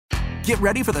Get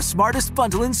ready for the smartest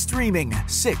bundle in streaming.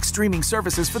 6 streaming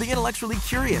services for the intellectually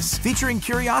curious, featuring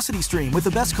Curiosity Stream with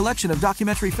the best collection of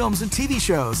documentary films and TV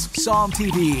shows, Psalm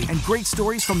TV, and great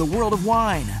stories from the world of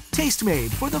wine. Tastemade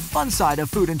for the fun side of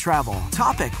food and travel.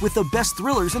 Topic with the best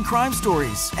thrillers and crime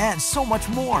stories, and so much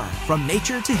more. From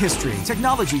nature to history,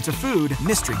 technology to food,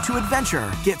 mystery to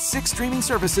adventure. Get 6 streaming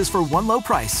services for one low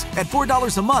price. At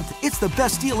 $4 a month, it's the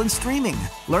best deal in streaming.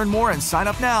 Learn more and sign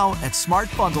up now at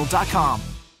smartbundle.com.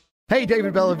 Hey,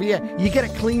 David Bellavia, you get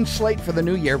a clean slate for the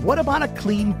new year. What about a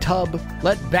clean tub?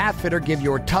 Let Bathfitter give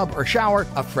your tub or shower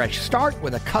a fresh start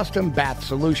with a custom bath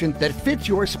solution that fits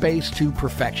your space to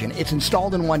perfection. It's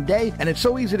installed in one day, and it's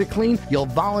so easy to clean, you'll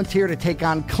volunteer to take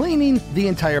on cleaning the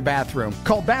entire bathroom.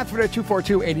 Call Bathfitter at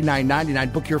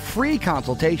 242-8999. Book your free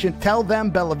consultation. Tell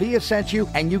them Bellavia sent you,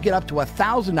 and you get up to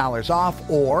 $1,000 off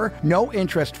or no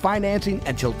interest financing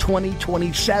until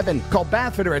 2027. Call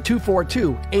Bathfitter at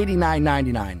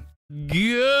 242-8999.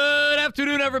 Good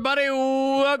afternoon, everybody.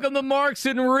 Welcome to Marks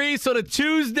and Reese on a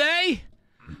Tuesday.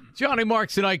 Johnny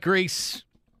Marks and Ike Reese.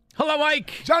 Hello,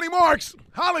 Ike. Johnny Marks,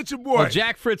 holla at your boy. Well,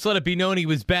 Jack Fritz let it be known he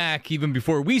was back even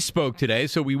before we spoke today,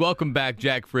 so we welcome back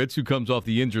Jack Fritz, who comes off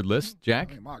the injured list.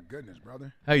 Jack? Hey, my goodness,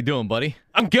 brother. How you doing, buddy?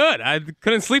 I'm good. I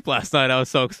couldn't sleep last night. I was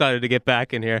so excited to get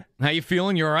back in here. How you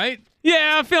feeling? You all right?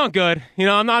 Yeah, I'm feeling good. You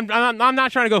know, I'm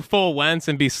not trying to go full Wentz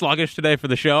and be sluggish today for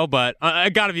the show, but I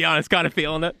got to be honest, kind of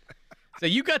feeling it. So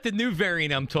you got the new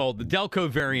variant, I'm told, the Delco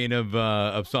variant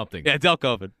of something. Yeah,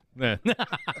 Delcovid. Yeah.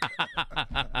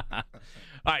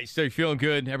 All right, so you're feeling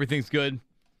good? Everything's good?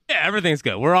 Yeah, everything's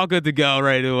good. We're all good to go,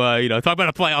 ready to talk about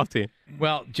a playoff team.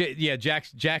 Well,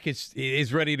 Jack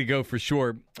is ready to go for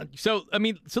sure. So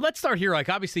let's start here. Like,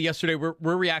 obviously, yesterday we're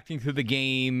reacting to the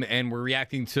game and we're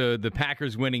reacting to the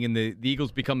Packers winning and the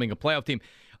Eagles becoming a playoff team.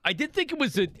 I did think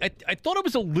I thought it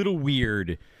was a little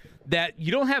weird that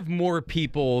you don't have more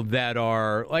people that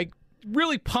are like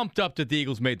really pumped up that the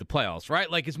Eagles made the playoffs,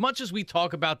 right? Like, as much as we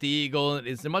talk about the Eagles,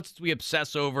 as much as we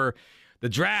obsess over the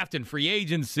draft and free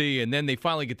agency, and then they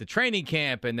finally get to training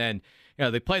camp, and then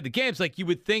they play the games, like, you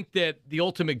would think that the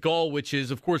ultimate goal, which is,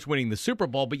 of course, winning the Super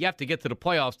Bowl, but you have to get to the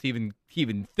playoffs to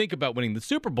even think about winning the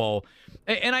Super Bowl.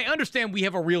 And I understand we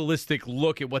have a realistic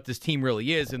look at what this team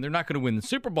really is, and they're not going to win the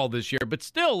Super Bowl this year, but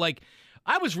still, like,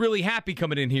 I was really happy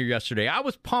coming in here yesterday. I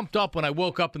was pumped up when I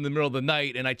woke up in the middle of the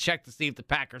night and I checked to see if the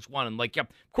Packers won. And of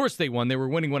course they won. They were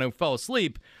winning when I fell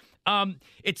asleep.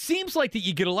 It seems like that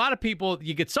you get a lot of people.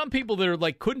 You get some people that are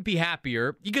like couldn't be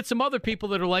happier. You get some other people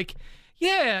that are like,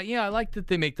 yeah, I like that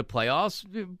they make the playoffs.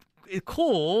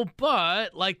 Cool,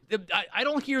 but like I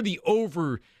don't hear the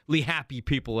overly happy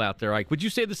people out there. Like, would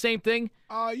you say the same thing?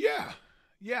 Yeah.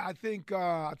 I think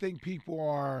people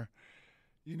are,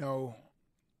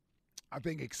 I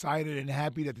think excited and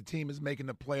happy that the team is making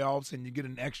the playoffs, and you get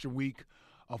an extra week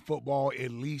of football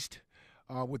at least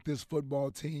with this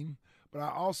football team. But I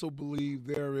also believe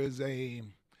there is a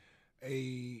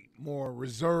more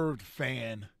reserved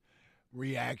fan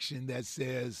reaction that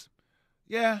says,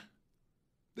 yeah,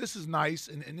 this is nice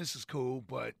and this is cool,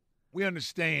 but we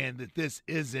understand that this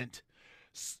isn't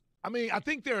 – I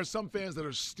think there are some fans that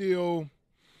are still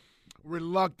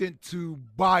reluctant to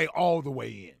buy all the way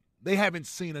in. They haven't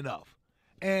seen enough.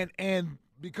 And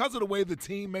because of the way the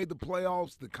team made the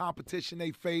playoffs, the competition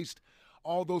they faced,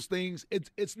 all those things,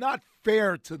 it's not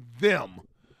fair to them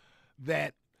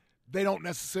that they don't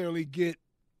necessarily get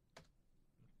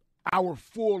our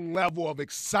full level of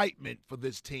excitement for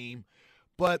this team,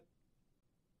 but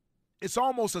it's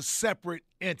almost a separate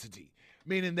entity,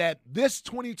 meaning that this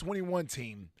 2021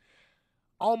 team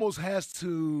almost has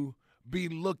to be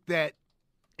looked at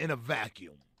in a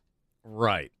vacuum.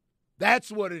 Right.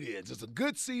 That's what it is. It's a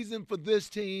good season for this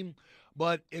team,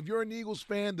 but if you're an Eagles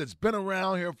fan that's been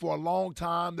around here for a long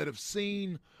time, that have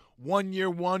seen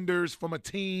one-year wonders from a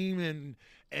team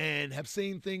and have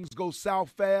seen things go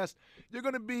south fast, you're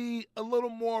going to be a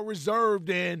little more reserved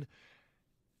and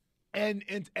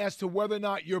as to whether or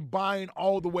not you're buying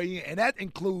all the way in. And that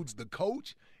includes the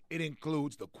coach. It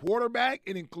includes the quarterback.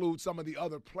 It includes some of the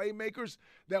other playmakers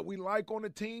that we like on the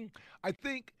team. I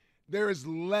think there's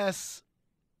less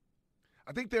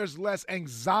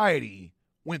anxiety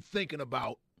when thinking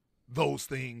about those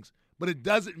things, but it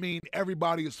doesn't mean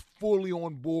everybody is fully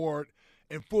on board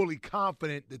and fully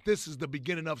confident that this is the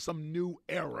beginning of some new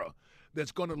era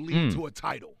that's going to lead to a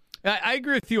title. I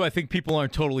agree with you. I think people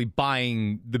aren't totally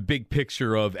buying the big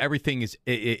picture of everything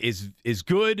is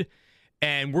good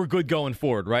and we're good going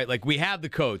forward, right? Like, we have the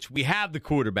coach, we have the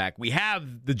quarterback, we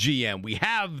have the GM, we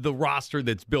have the roster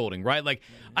that's building, right? Like,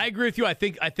 I agree with you. I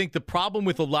think the problem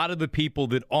with a lot of the people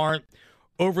that aren't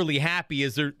overly happy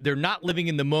is they're not living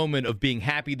in the moment of being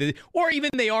happy that, or even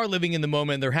they are living in the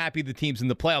moment and they're happy the team's in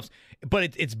the playoffs,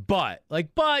 but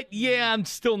but yeah, I'm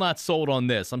still not sold on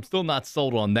this. I'm still not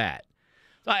sold on that.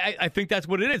 I think that's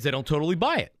what it is. They don't totally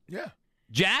buy it. Yeah.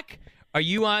 Jack, are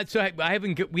you on? So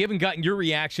we haven't gotten your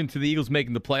reaction to the Eagles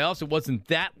making the playoffs. It wasn't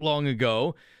that long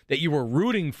ago that you were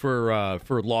rooting for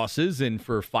losses and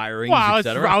for firings,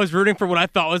 etc. I was rooting for what I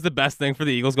thought was the best thing for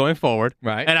the Eagles going forward.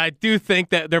 Right. And I do think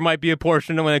that there might be a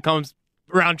portion when it comes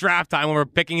around draft time when we're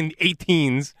picking in the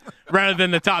 18s rather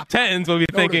than the top 10s. We'll be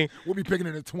thinking we'll be picking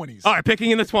in the 20s. All right,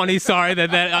 picking in the 20s. Sorry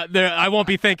I won't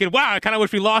be thinking, wow, I kind of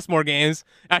wish we lost more games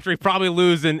after we probably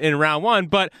lose in round one.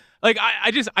 But I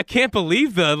can't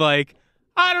believe I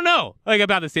don't know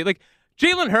about this team.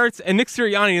 Jalen Hurts and Nick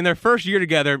Sirianni in their first year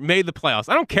together made the playoffs.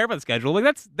 I don't care about the schedule.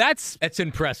 That's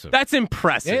impressive. That's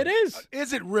impressive. It is.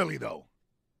 Is it really though?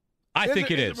 I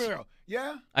think it is. Is it real?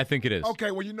 Yeah. I think it is.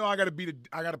 Okay. Well, I got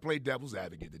to play devil's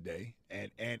advocate today,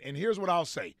 and here's what I'll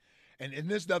say, and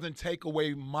this doesn't take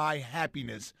away my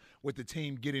happiness with the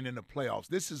team getting in the playoffs.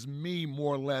 This is me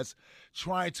more or less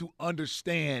trying to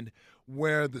understand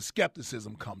where the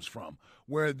skepticism comes from,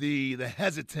 where the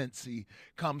hesitancy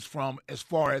comes from as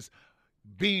far as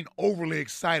being overly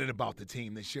excited about the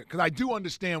team this year. Because I do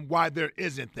understand why there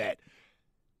isn't that.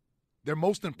 Their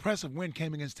most impressive win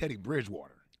came against Teddy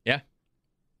Bridgewater. Yeah.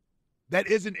 That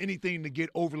isn't anything to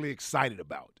get overly excited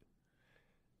about.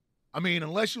 I mean,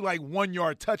 unless you like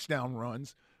 1-yard touchdown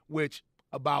runs, which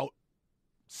about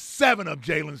 7 of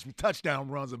Jalen's touchdown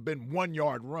runs have been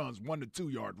 1-yard runs, 1 to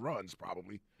 2-yard runs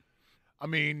probably. I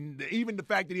mean, even the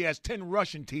fact that he has 10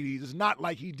 rushing TDs is not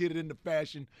like he did it in the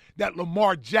fashion that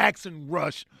Lamar Jackson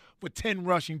rushed for 10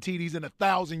 rushing TDs and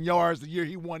 1,000 yards the year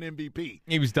he won MVP.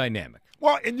 He was dynamic.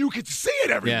 Well, and you could see it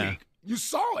every week. You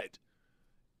saw it.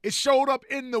 It showed up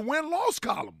in the win-loss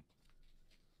column.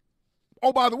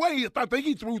 Oh, by the way, I think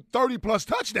he threw 30-plus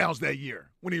touchdowns that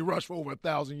year when he rushed for over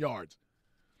 1,000 yards.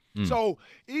 So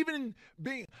even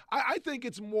I think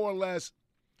it's more or less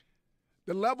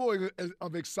the level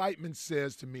of excitement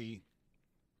says to me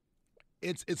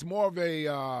it's more of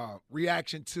a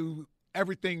reaction to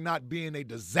everything not being a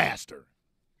disaster.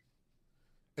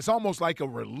 It's almost like a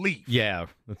relief. Yeah,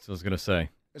 that's what I was going to say.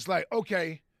 It's like,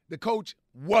 okay, the coach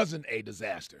wasn't a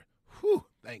disaster. Whew,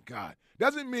 thank God.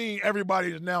 Doesn't mean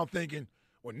everybody is now thinking,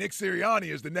 well, Nick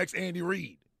Sirianni is the next Andy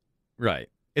Reid. Right.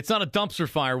 It's not a dumpster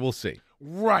fire. We'll see.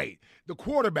 Right. The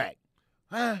quarterback,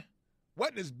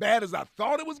 wasn't as bad as I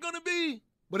thought it was going to be,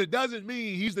 but it doesn't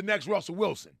mean he's the next Russell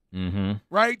Wilson. Mm-hmm.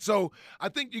 Right? So I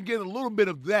think you get a little bit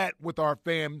of that with our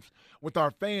fans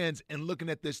and looking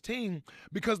at this team,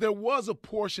 because there was a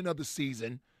portion of the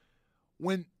season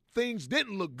when things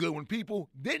didn't look good, when people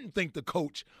didn't think the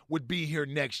coach would be here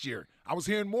next year. I was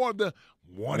hearing more of the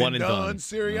one and done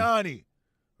Sirianni,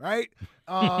 right?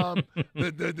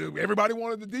 Everybody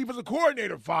wanted the defensive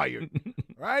coordinator fired,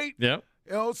 right? Yeah.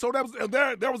 So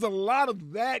there was a lot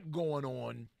of that going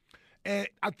on. And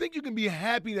I think you can be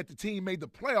happy that the team made the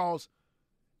playoffs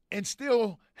and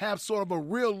still have sort of a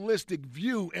realistic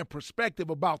view and perspective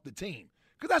about the team,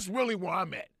 because that's really where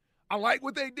I'm at. I like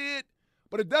what they did,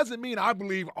 but it doesn't mean I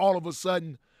believe all of a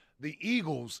sudden the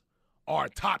Eagles are a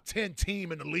top 10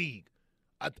 team in the league,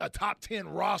 a top 10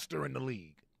 roster in the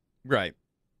league. Right.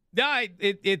 Yeah,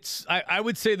 I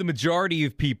would say the majority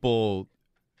of people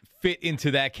fit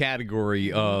into that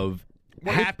category of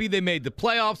happy they made the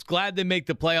playoffs, glad they make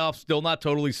the playoffs, still not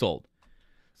totally sold.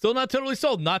 Still not totally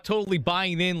sold, not totally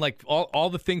buying in, like all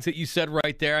the things that you said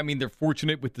right there. I mean, they're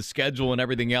fortunate with the schedule and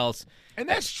everything else. And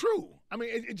that's true. I mean,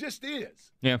 it just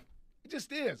is. Yeah. It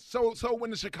just is. So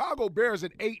when the Chicago Bears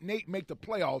at 8-8 make the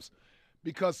playoffs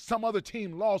because some other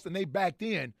team lost and they backed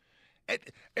in,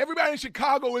 everybody in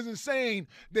Chicago isn't saying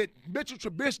that Mitchell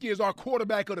Trubisky is our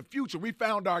quarterback of the future. We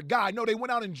found our guy. No, they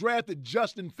went out and drafted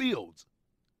Justin Fields.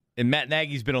 And Matt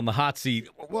Nagy's been on the hot seat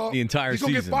the entire season.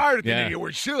 He's going to get fired at the end of the year, or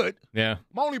he should. Yeah.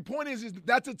 My only point is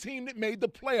that's a team that made the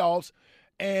playoffs,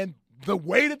 and the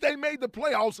way that they made the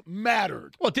playoffs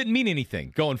mattered. Well, it didn't mean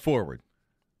anything going forward.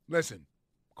 Listen,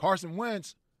 Carson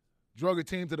Wentz drug a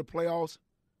team to the playoffs.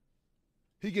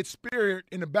 He gets speared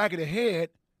in the back of the head,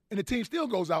 and the team still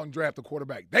goes out and drafts a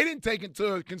quarterback. They didn't take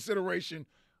into consideration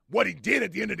what he did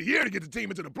at the end of the year to get the team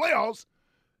into the playoffs.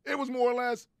 It was more or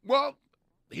less, well,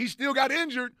 he still got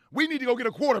injured. We need to go get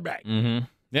a quarterback. Mm-hmm.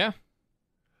 Yeah.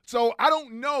 So I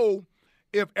don't know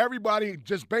if everybody,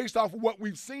 just based off of what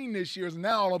we've seen this year, is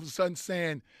now all of a sudden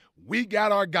saying, we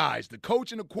got our guys, the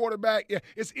coach and the quarterback. Yeah,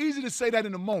 it's easy to say that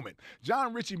in a moment.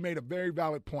 John Ritchie made a very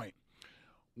valid point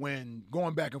when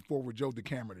going back and forth with Joe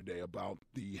DeCamera today about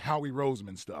the Howie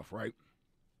Roseman stuff, right?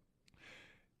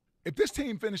 If this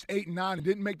team finished 8-9 and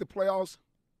didn't make the playoffs,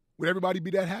 would everybody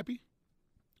be that happy?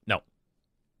 No.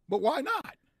 But why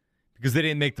not? Because they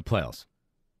didn't make the playoffs.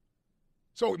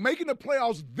 So making the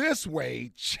playoffs this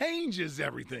way changes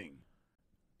everything.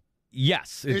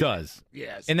 Yes, it does.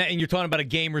 Yes. And you're talking about a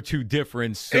game or two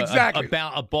difference. Exactly.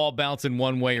 About a ball bouncing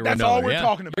one way or That's another. all we're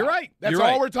talking about. You're right. That's You're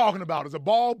all right. we're talking about is a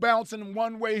ball bouncing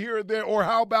one way here or there. Or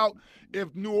how about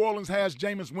if New Orleans has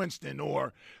Jameis Winston,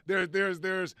 or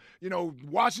there's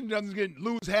Washington doesn't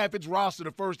lose half its roster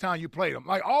the first time you play them.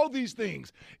 Like all these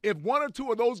things. If one or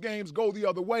two of those games go the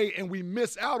other way and we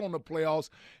miss out on the playoffs,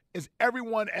 is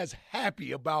everyone as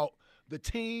happy about the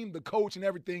team, the coach, and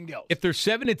everything else? If they're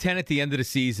 7-10 at the end of the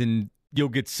season, you'll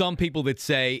get some people that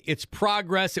say it's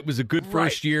progress. It was a good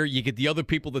first year. You get the other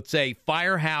people that say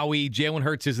fire Howie. Jalen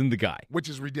Hurts isn't the guy, which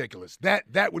is ridiculous. That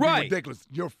would be ridiculous.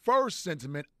 Your first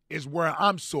sentiment is where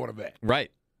I'm sort of at. Right.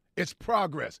 It's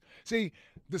progress. See,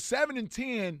 the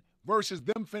 7-10 versus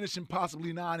them finishing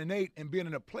possibly 9-8 and being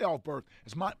in a playoff berth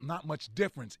is not much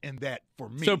difference in that for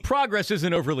me. So progress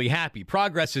isn't overly happy.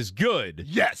 Progress is good.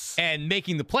 Yes. And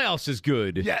making the playoffs is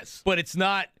good. Yes. But it's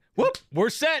not. Whoop, we're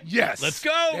set. Yes. Let's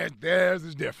go. There's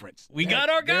the difference. We got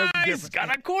our guys, got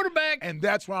our quarterback. And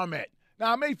that's where I'm at.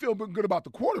 Now, I may feel good about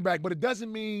the quarterback, but it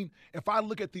doesn't mean if I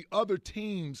look at the other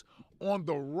teams on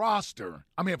the roster,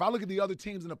 if I look at the other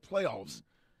teams in the playoffs,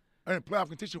 or in playoff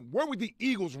contention, where would the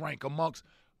Eagles rank amongst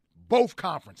both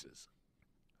conferences?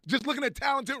 Just looking at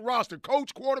talented roster,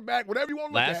 coach, quarterback, whatever you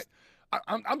want to look at.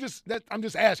 I'm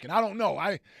just asking. I don't know.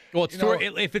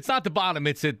 If it's not the bottom,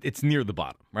 it's near the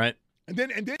bottom, right? And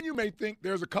then you may think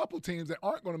there's a couple teams that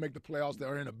aren't going to make the playoffs that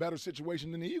are in a better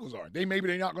situation than the Eagles are. They're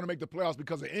not going to make the playoffs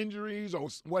because of injuries or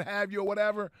what have you or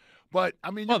whatever. But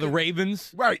the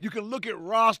Ravens, right? You can look at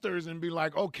rosters and be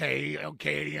like, okay,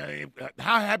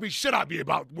 how happy should I be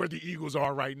about where the Eagles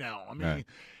are right now? I'm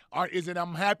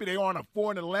happy they are on a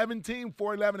 4-11 team,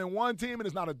 4-11-1 team, and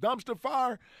it's not a dumpster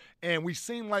fire, and we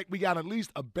seem like we got at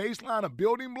least a baseline, a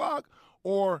building block,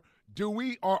 or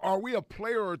are we a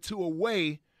player or two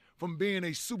away from being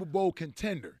a Super Bowl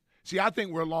contender? See, I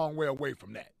think we're a long way away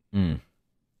from that.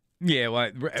 Yeah,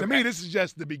 well, to me, this is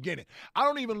just the beginning. I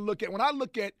don't even when I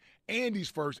look at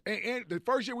Andy's the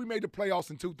first year we made the playoffs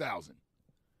in 2000.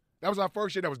 That was our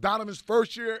first year. That was Donovan's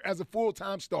first year as a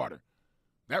full-time starter.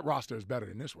 That roster is better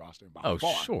than this roster by far.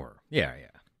 Oh, sure. Yeah.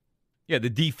 Yeah, the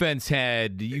defense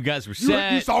you guys were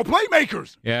set. You saw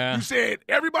playmakers. Yeah. You said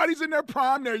everybody's in their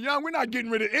prime. They're young. We're not getting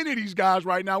rid of any of these guys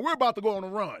right now. We're about to go on a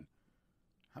run.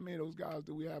 How many of those guys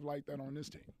do we have like that on this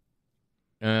team?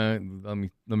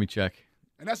 Let me check.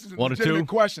 And that's a One or legitimate two?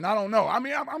 question. I don't know.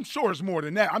 I'm sure it's more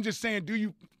than that. I'm just saying,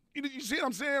 you see what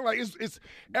I'm saying? Like it's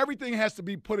everything has to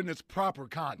be put in its proper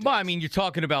context. Well, you're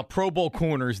talking about Pro Bowl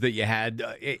corners that you had,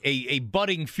 a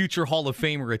budding future Hall of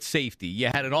Famer at safety. You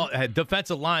had a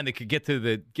defensive line that could get to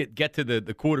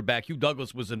the quarterback. Hugh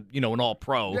Douglas was an All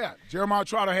Pro. Yeah, Jeremiah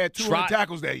Trotter had 200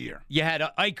 tackles that year. You had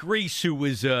Ike Reese, who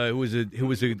was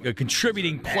a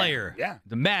contributing player. Yeah,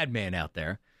 the madman out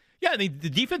there. Yeah, the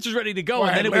defense was ready to go,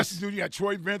 well, and then you had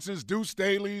Troy Vincent's, Deuce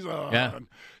Staley's,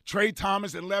 Trey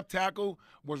Thomas at left tackle.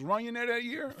 Was Runyon there that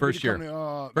year? First year.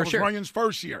 Runyon's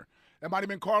first year. That might have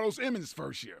been Carlos Emmons'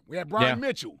 first year. We had Brian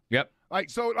Mitchell. Yep.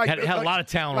 Had a lot of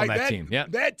talent on that team. Yeah.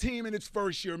 That team in its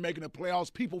first year making the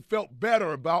playoffs, people felt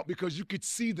better about because you could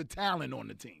see the talent on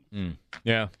the team.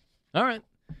 Yeah. All right.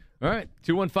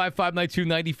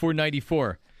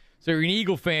 215-592-9494. So you're an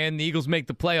Eagle fan. The Eagles make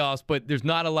the playoffs, but there's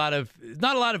not a lot of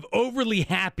overly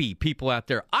happy people out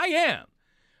there. I am.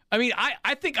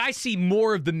 I think I see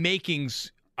more of the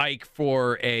makings, Ike,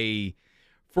 for a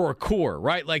core,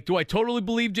 right? Like, do I totally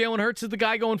believe Jalen Hurts is the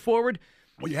guy going forward?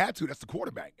 Well, you had to. That's the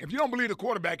quarterback. If you don't believe the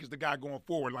quarterback is the guy going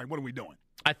forward, like, what are we doing?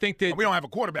 I think that we don't have a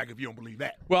quarterback if you don't believe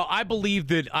that. Well, I believe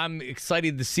that I'm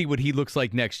excited to see what he looks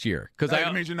like next year.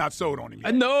 That means you're not sold on him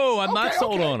yet. No, I'm not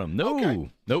sold on him. No.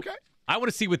 Okay. Nope. Okay. I want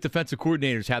to see with defensive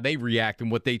coordinators how they react and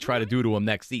what they try to do to him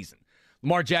next season.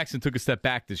 Lamar Jackson took a step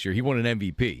back this year. He won an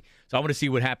MVP. So I want to see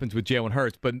what happens with Jalen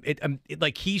Hurts. But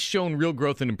he's shown real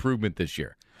growth and improvement this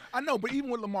year. I know, but even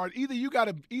with Lamar, either you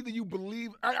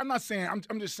believe. I'm not saying.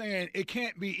 I'm just saying it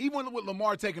can't be. Even with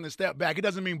Lamar taking a step back, it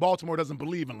doesn't mean Baltimore doesn't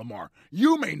believe in Lamar.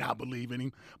 You may not believe in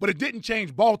him, but it didn't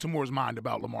change Baltimore's mind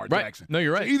about Lamar Jackson. No,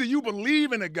 you're right. So either you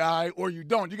believe in a guy or you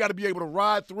don't. You got to be able to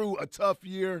ride through a tough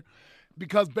year.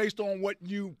 Because based on what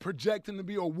you project him to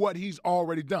be or what he's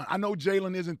already done. I know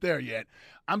Jalen isn't there yet.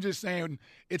 I'm just saying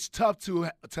it's tough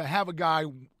to have a guy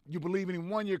you believe in him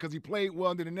 1 year because he played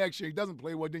well, then the next year he doesn't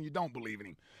play well, then you don't believe in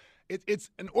him. It's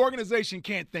an organization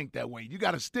can't think that way. You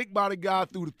got to stick by the guy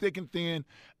through the thick and thin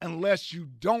unless you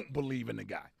don't believe in the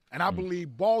guy. And I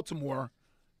believe Baltimore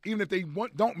even if they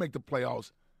don't make the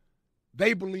playoffs,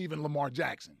 they believe in Lamar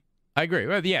Jackson. I agree.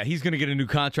 Well, yeah, he's going to get a new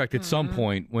contract at some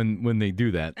point when they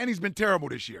do that. And he's been terrible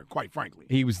this year, quite frankly.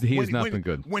 He has not been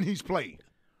good. When he's played.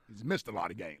 He's missed a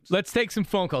lot of games. Let's take some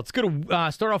phone calls. Let's go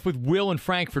to start off with Will in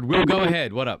Frankfurt. Will, go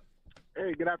ahead. What up?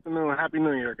 Hey, good afternoon. Happy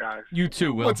New Year, guys. You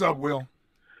too, Will. What's up, Will?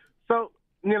 So,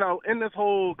 in this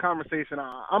whole conversation,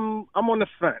 I'm on the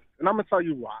fence, and I'm going to tell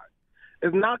you why.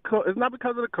 It's not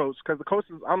because of the coach, because the coach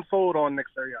I'm sold on Nick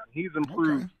Sirianni. He's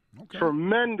improved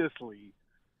tremendously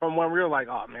from when we were like,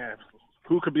 oh, man,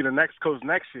 who could be the next coach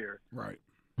next year? Right.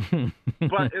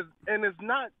 But it's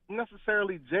not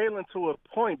necessarily Jalen to a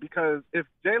point, because if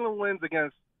Jalen wins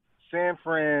against San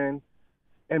Fran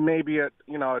and maybe a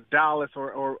Dallas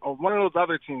or one of those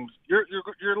other teams,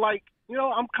 you're like,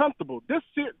 I'm comfortable. This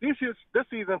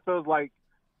season feels like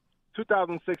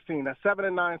 2016, that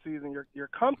 7-9 season. You're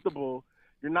comfortable.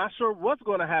 You're not sure what's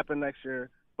going to happen next year,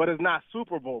 but it's not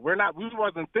Super Bowl. We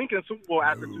wasn't thinking Super Bowl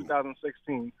after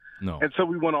 2016 until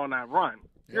we went on that run.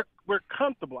 Yep. We're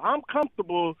comfortable. I'm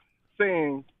comfortable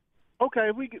saying,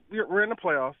 okay, we're in the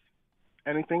playoffs.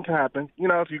 Anything can happen.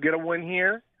 If you get a win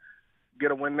here,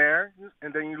 get a win there,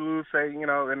 and then you lose, say, in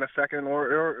the second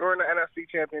or in the NFC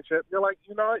Championship, you're like,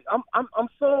 I'm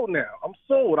sold now. I'm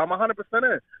sold. I'm 100%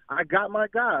 in. I got my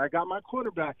guy. I got my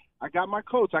quarterback. I got my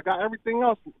coach. I got everything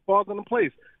else falls into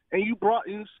place. And you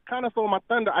kind of stole my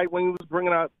thunder when you was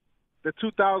bringing up the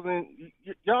 2000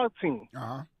 y'all team.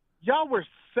 Uh-huh. Y'all were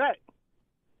set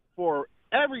for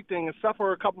everything except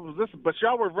for a couple of positions, but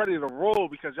y'all were ready to roll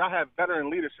because y'all have veteran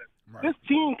leadership. Right. This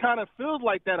team kind of feels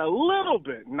like that a little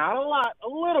bit, not a lot, a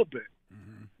little bit,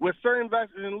 with certain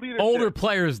veteran leadership. Older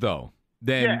players, though,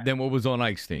 than what was on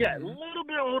Ike's team. Yeah, a little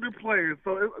bit older players.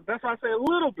 So that's why I say a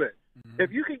little bit.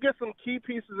 If you could get some key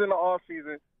pieces in the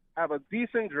offseason, have a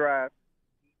decent draft,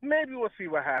 maybe we'll see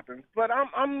what happens. But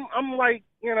I'm like,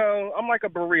 I'm like a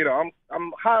burrito.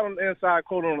 I'm hot on the inside,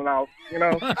 cold on the out.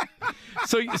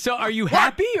 So are you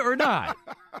happy or not?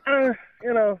 Are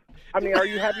you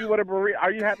happy with a burrito?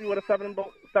 Are you happy with a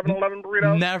 7-Eleven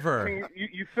burrito? Never.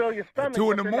 You fill your stomach.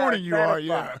 2 in the morning, you are,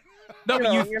 yeah. No,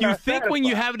 but you think when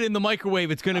you have it in the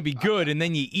microwave, it's going to be good, and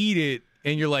then you eat it,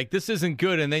 and you're like, this isn't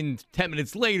good, and then 10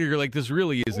 mintes later, you're like, this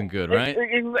really isn't good, right?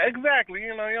 Exactly.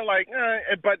 You're like,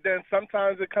 but then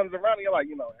sometimes it comes around, and you're like,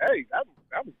 hey,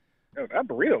 that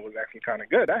burrito was actually kind of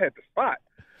good. I hit the spot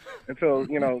until,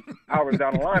 hours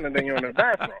down the line, and then you're in the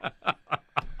bathroom.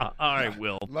 All right,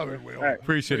 Will. Love it, Will. Right.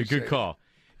 Appreciate it. Good call.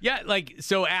 Yeah,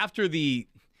 so after the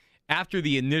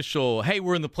initial, hey,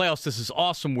 we're in the playoffs, this is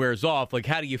awesome, wears off,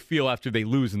 how do you feel after they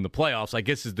lose in the playoffs? I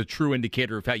guess is the true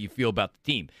indicator of how you feel about the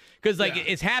team. Because,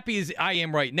 as happy as I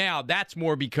am right now, that's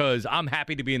more because I'm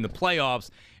happy to be in the playoffs,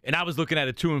 and I was looking at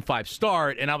a 2-5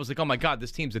 start, and I was like, oh, my God,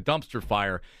 this team's a dumpster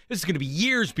fire. This is going to be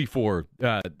years before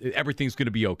everything's going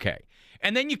to be okay.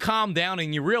 And then you calm down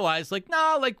and you realize, we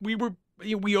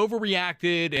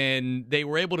overreacted, and they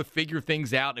were able to figure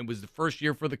things out. And it was the first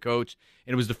year for the coach,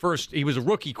 and he was a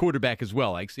rookie quarterback as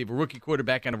well. So you have a rookie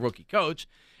quarterback and a rookie coach.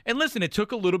 And listen, it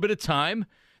took a little bit of time.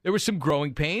 There were some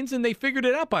growing pains, and they figured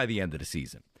it out by the end of the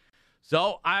season.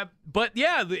 So, 2-5,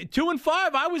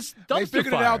 I was dumpster They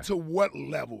figured fire. it out to what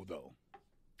level, though?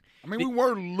 We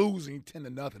were losing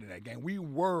 10-0 in that game. We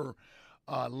were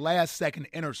last-second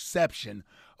interception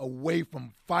away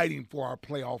from fighting for our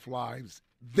playoff lives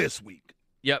this week.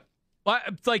 Yep. Well,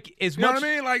 it's you know what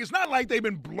I mean? It's not like they've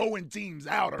been blowing teams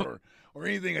out or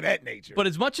anything of that nature. But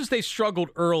as much as they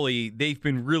struggled early, they've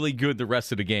been really good the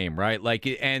rest of the game, right?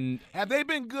 And have they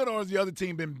been good, or has the other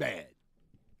team been bad?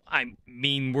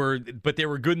 But they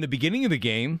were good in the beginning of the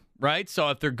game, right? So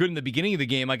if they're good in the beginning of the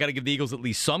game, I got to give the Eagles at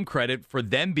least some credit for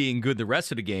them being good the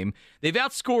rest of the game. They've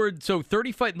outscored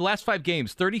 35 in the last 5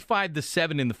 games,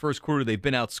 35-7 in the first quarter. They've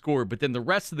been outscored, but then the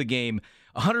rest of the game,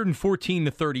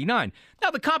 114-39.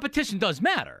 Now the competition does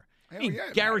matter.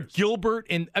 Garrett Gilbert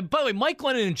and by the way, Mike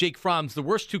Glennon and Jake Fromm's the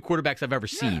worst 2 quarterbacks I've ever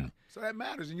seen. So that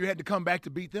matters, and you had to come back to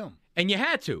beat them. And you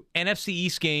had to. NFC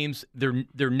East games,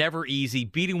 they're never easy.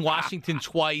 Beating Washington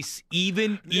twice,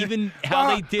 even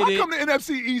how they did it. How come the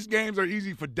NFC East games are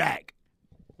easy for Dak?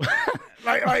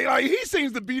 He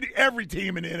seems to beat every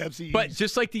team in the NFC East. But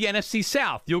just like the NFC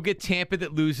South, you'll get Tampa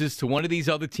that loses to one of these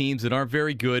other teams that aren't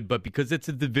very good, but because it's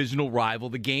a divisional rival,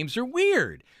 the games are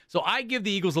weird. So I give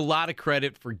the Eagles a lot of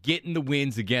credit for getting the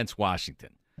wins against Washington.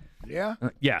 Yeah?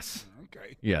 Yes.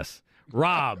 Okay. Yes.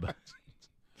 Rob.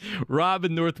 Rob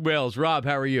in North Wales. Rob,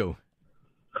 how are you?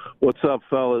 What's up,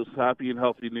 fellas? Happy and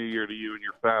healthy New Year to you and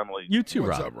your family. You too,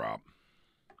 What's Rob. up, Rob?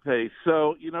 Hey,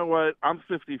 so you know what? I'm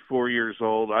 54 years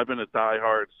old. I've been a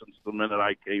diehard since the minute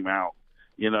I came out.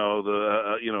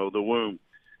 The womb.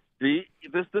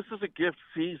 This is a gift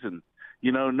season.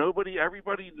 You know,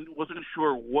 everybody wasn't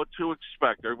sure what to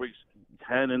expect. Everybody's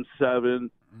 10-7,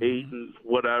 8 and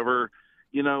whatever.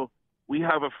 You know, we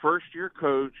have a first-year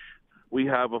coach. We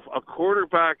have a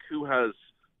quarterback who has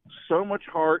so much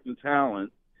heart and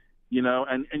talent. You know,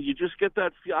 and you just get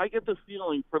that. I get the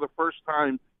feeling for the first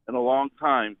time in a long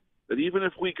time that even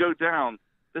if we go down,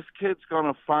 this kid's going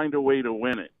to find a way to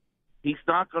win it. He's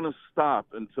not going to stop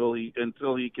until he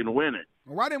can win it.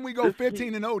 Why didn't we go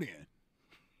 15-0 then?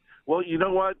 Well, you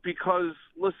know what? Because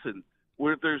listen,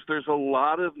 there's a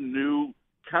lot of new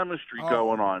chemistry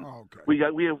going on. Okay. We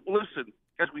have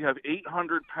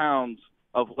 800 pounds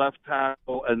of left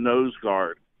tackle and nose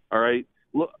guard. All right,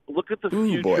 look at the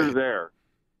future there.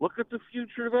 Look at the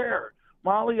future there.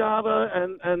 Maliata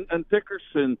and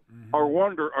Dickerson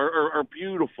are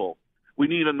beautiful. We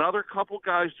need another couple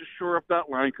guys to shore up that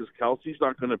line because Kelsey's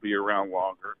not going to be around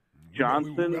longer.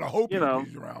 Johnson, he's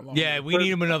around longer. Yeah, we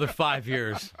need him another 5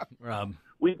 years, Rob.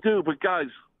 We do, but guys,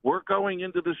 we're going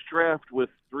into this draft with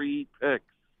 3 picks.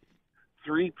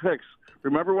 3 picks.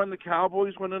 Remember when the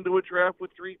Cowboys went into a draft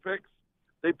with 3 picks?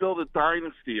 They built a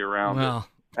dynasty around it.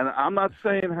 And I'm not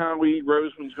saying Howie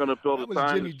Roseman's going to build a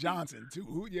dynasty. Jimmy Johnson, too.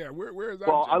 Where is that?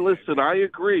 Well, I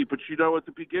agree. But, you know, at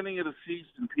the beginning of the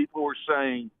season, people were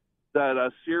saying that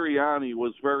Sirianni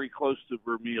was very close to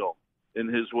Vermeil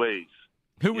in his ways.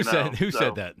 Who said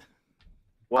that?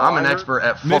 Well, I'm an expert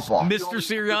at football. Mr.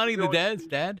 Sirianni, the dad's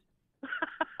dad?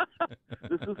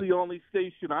 This is the only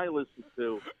station I listen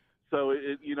to. So,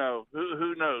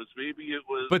 who knows? Maybe it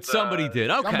was. But somebody did.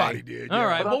 Okay. Somebody did. Yeah. All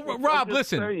right. Well, Rob,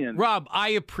 listen. Saying. Rob, I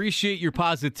appreciate your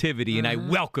positivity, and I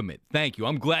welcome it. Thank you.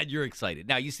 I'm glad you're excited.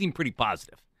 Now, you seem pretty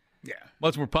positive. Yeah.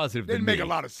 Much more positive than me. Didn't make a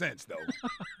lot of sense, though.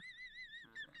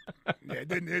 Yeah, it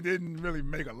didn't really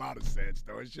make a lot of sense,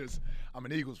 though. It's just I'm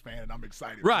an Eagles fan, and I'm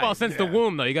excited. Right. Well, since the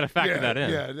womb, though, you got to factor that in.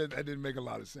 Yeah, that didn't make a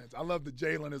lot of sense. I love that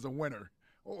Jalen is a winner.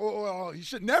 He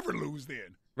should never lose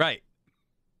then. Right.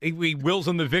 He wills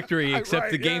him the victory except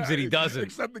the games that he doesn't.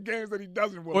 Except the games that he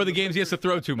doesn't will. Or the games he has to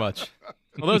throw too much.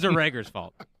 Well, those are Rager's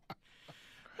fault.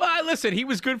 Well, listen, he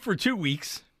was good for 2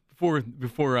 weeks before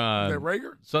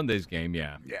Rager? Sunday's game,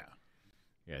 yeah. Yeah.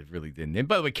 Yeah, it really didn't. And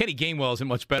by the way, Kenny Gainwell isn't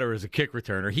much better as a kick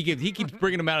returner. He keeps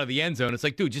bringing him out of the end zone. It's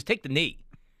like, dude, just take the knee.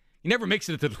 He never makes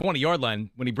it to the 20-yard line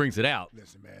when he brings it out.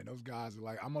 Listen, man, those guys are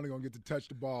like, I'm only going to get to touch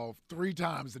the ball 3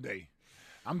 times a day.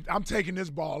 I'm taking this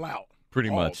ball out.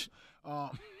 Pretty much.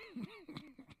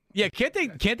 Yeah, can't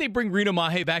they bring Reno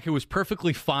Mahe back, who was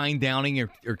perfectly fine downing or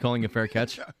calling a fair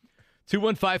catch?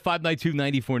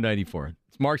 215-592-9494.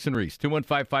 It's Marks and Reese.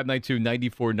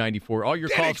 215-592-9494. All your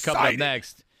calls coming up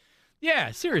next.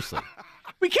 Yeah, seriously.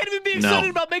 We can't even be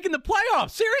excited about making the playoffs.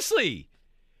 Seriously.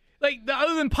 Like,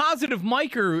 other than positive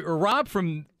Mike or Rob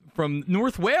from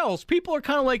North Wales, people are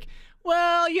kind of like,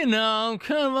 well,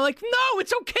 kind of like, no,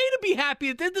 it's okay to be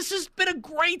happy. This has been a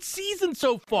great season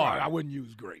so far. I wouldn't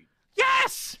use great.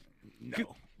 Yes!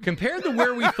 No. Compared to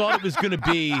where we thought it was going to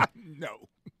be. No.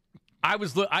 I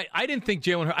didn't think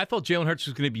I thought Jalen Hurts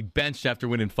was going to be benched after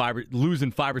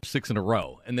losing 5 or 6 in a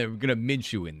row, and they were going to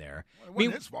Minshew in there. It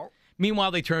wasn't his fault.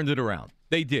 Meanwhile, they turned it around.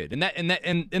 They did,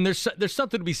 and there's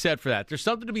something to be said for that. There's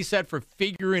something to be said for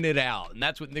figuring it out, and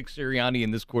that's what Nick Sirianni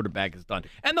and this quarterback has done,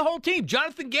 and the whole team.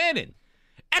 Jonathan Gannon,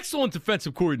 excellent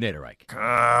defensive coordinator, Ike.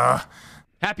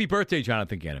 Happy birthday,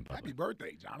 Jonathan Gannon. Happy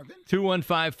birthday, Jonathan.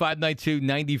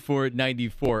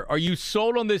 215-592-9494. Are you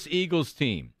sold on this Eagles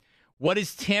team? What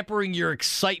is tampering your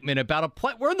excitement about a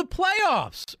play? We're in the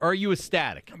playoffs. Or are you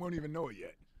ecstatic? I won't even know it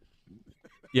yet.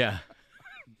 Yeah.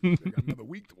 Got another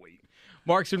week to wait.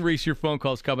 Marks and Reese, your phone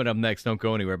call's coming up next. Don't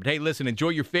go anywhere. But hey, listen, enjoy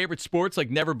your favorite sports like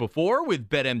never before with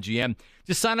BetMGM.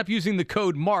 Just sign up using the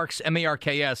code MARKS,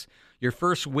 M-A-R-K-S. Your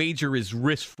first wager is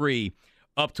risk-free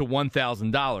up to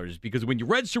 $1,000 because when you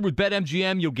register with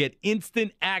BetMGM, you'll get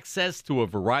instant access to a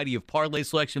variety of parlay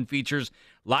selection features,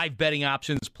 live betting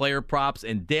options, player props,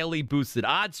 and daily boosted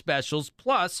odds specials.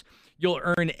 Plus, you'll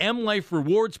earn M Life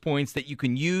rewards points that you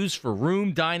can use for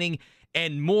room, dining,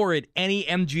 and more at any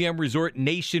MGM resort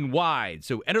nationwide.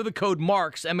 So enter the code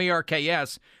MARKS,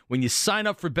 M-A-R-K-S, when you sign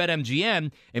up for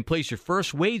BetMGM and place your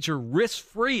first wager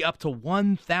risk-free up to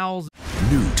 $1,000.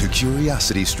 New to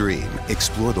CuriosityStream.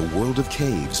 Explore the world of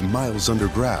caves miles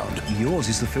underground. Yours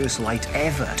is the first light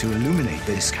ever to illuminate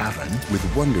this cavern.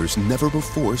 With wonders never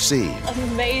before seen.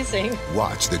 Amazing.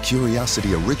 Watch the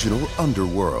Curiosity Original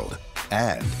Underworld.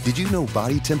 And did you know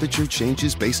body temperature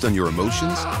changes based on your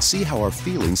emotions? See how our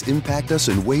feelings impact us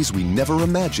in ways we never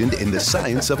imagined in the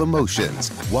science of emotions.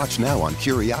 Watch now on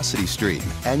CuriosityStream.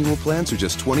 Annual plans are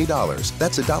just $20.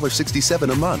 That's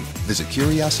 $1.67 a month. Visit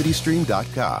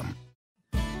CuriosityStream.com.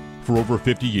 For over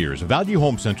 50 years, Value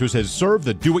Home Centers has served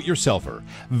the do-it-yourselfer.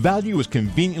 Value is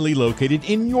conveniently located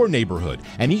in your neighborhood,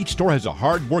 and each store has a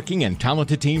hard-working and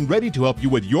talented team ready to help you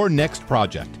with your next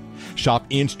project. Shop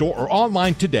in-store or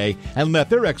online today and let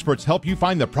their experts help you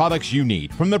find the products you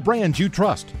need from the brands you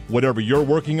trust. Whatever you're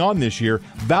working on this year,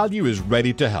 Value is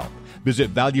ready to help.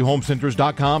 Visit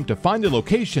valuehomecenters.com to find a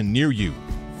location near you.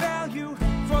 Value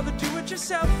for the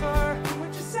do-it-yourselfer.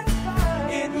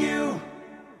 Do-it-yourselfer in you.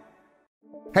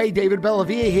 Hey, David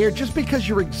Bellavia here. Just because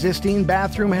your existing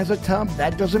bathroom has a tub,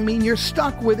 that doesn't mean you're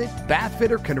stuck with it.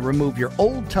 Bathfitter can remove your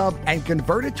old tub and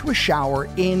convert it to a shower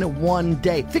in one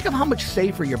day. Think of how much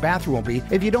safer your bathroom will be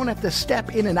if you don't have to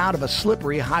step in and out of a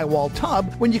slippery high-wall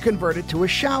tub when you convert it to a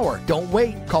shower. Don't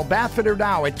wait. Call Bathfitter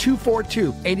now at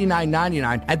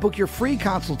 242-8999 and book your free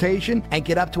consultation and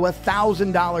get up to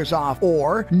 $1,000 off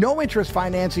or no interest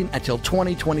financing until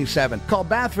 2027. Call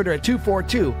Bathfitter at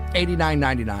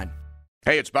 242-8999.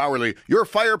 Hey, it's Bowerly. Your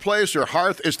fireplace or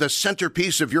hearth is the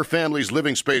centerpiece of your family's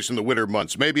living space in the winter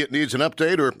months. Maybe it needs an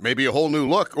update or maybe a whole new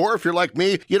look. Or if you're like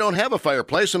me, you don't have a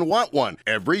fireplace and want one.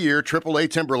 Every year,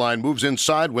 AAA Timberline moves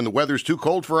inside when the weather's too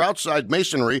cold for outside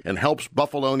masonry and helps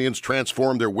Buffalonians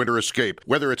transform their winter escape.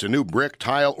 Whether it's a new brick,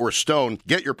 tile, or stone,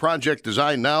 get your project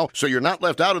designed now so you're not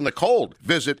left out in the cold.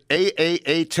 Visit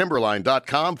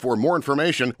AAAtimberline.com for more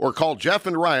information or call Jeff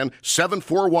and Ryan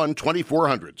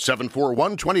 741-2400.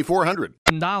 741-2400.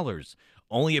 $10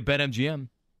 only at BetMGM.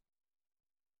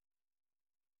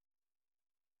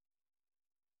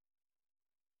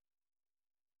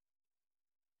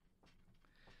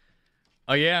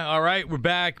 Oh, yeah. All right. We're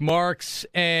back. Marks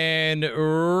and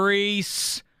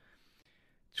Reese.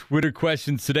 Twitter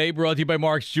questions today brought to you by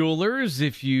Mark's Jewelers.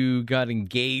 If you got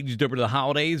engaged over the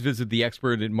holidays, visit the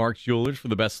expert at Mark's Jewelers for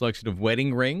the best selection of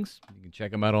wedding rings. You can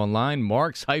check them out online.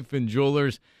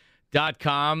 Marks-Jewelers.com.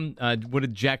 What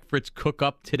did Jack Fritz cook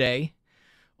up today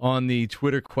on the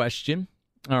Twitter question?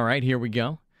 All right, here we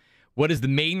go. What is the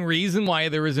main reason why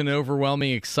there is an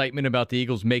overwhelming excitement about the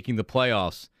Eagles making the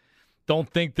playoffs? Don't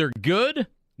think they're good?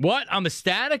 What? I'm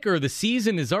ecstatic, or the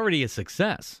season is already a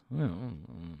success?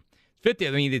 50.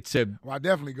 I mean, it's a. Well, I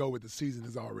definitely go with the season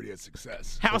is already a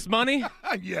success. House money?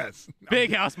 Yes.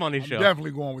 Big house money show. I'm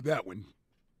definitely going with that one.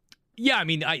 Yeah, I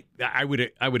mean, I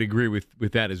would agree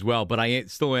with that as well, but I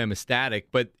still am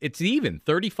ecstatic. But it's even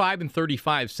 35 and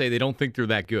 35 say they don't think they're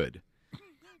that good.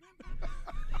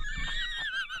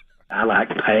 I like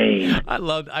pain.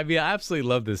 I absolutely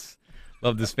love this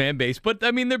fan base. But I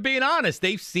mean, they're being honest.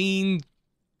 They've seen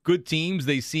good teams.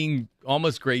 They've seen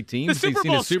almost great teams. The Super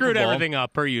Bowl screwed everything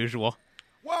up per usual.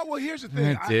 Well, here's the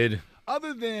thing. It did.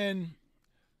 Other than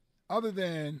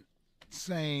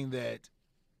saying that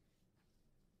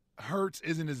Hurts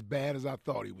isn't as bad as I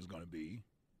thought he was going to be,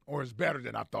 or is better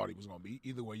than I thought he was going to be.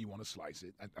 Either way you want to slice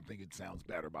it. I think it sounds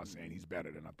better by saying he's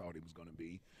better than I thought he was going to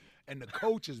be. And the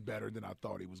coach is better than I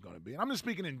thought he was going to be. And I'm just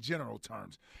speaking in general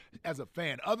terms as a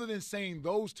fan. Other than saying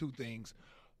those two things,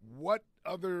 what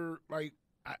other, like,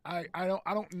 I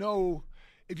don't know.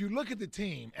 If you look at the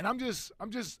team, and I'm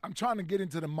trying to get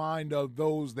into the mind of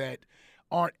those that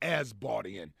aren't as bought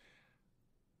in.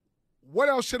 What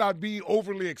else should I be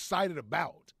overly excited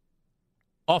about?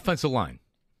 Offensive line.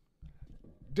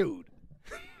 Dude.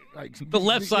 Like, the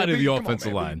left side of the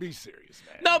offensive line. Be serious,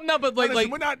 man. No, but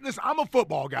listen, I'm a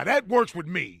football guy. That works with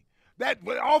me. That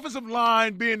offensive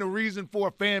line being the reason for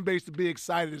a fan base to be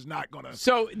excited is not going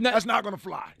to that's not going to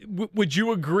fly. Would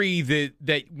you agree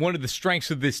that one of the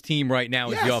strengths of this team right now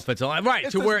is the offensive line? Right.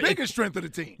 It's the biggest strength of the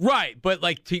team. Right. But,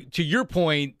 like, to your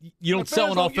point, you don't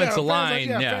sell an offensive line.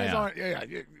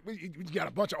 You got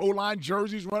a bunch of O-line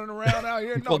jerseys running around out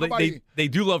here. No, well, they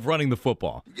do love running the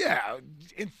football. Yeah.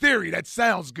 In theory, that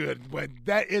sounds good, but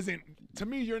that isn't. To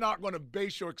me, you're not going to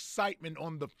base your excitement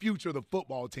on the future of the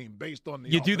football team based on the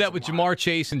You do that with line. Jamar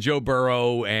Chase and Joe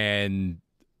Burrow and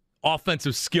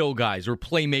offensive skill guys or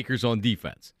playmakers on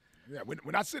defense. Yeah,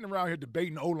 we're not sitting around here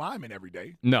debating O-linemen every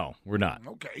day. No, we're not.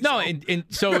 Okay. No, so, and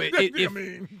so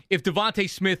if Devontae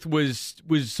Smith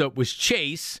was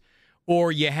Chase,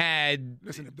 or you had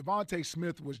listen, if Devontae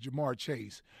Smith was Jamar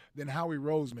Chase, then Howie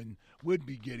Roseman would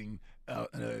be getting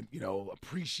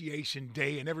appreciation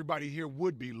day, and everybody here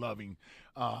would be loving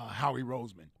Howie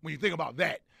Roseman. When you think about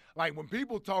that, like when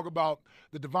people talk about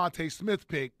the Devontae Smith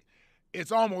pick,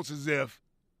 it's almost as if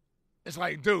it's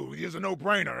like, dude, here's a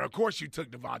no-brainer. Of course you took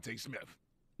Devontae Smith.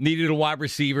 Needed a wide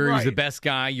receiver. Right. He's the best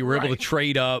guy. You were able to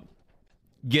trade up,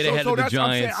 get ahead of the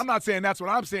Giants. I'm not saying that's what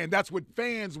I'm saying. That's what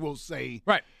fans will say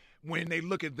right when they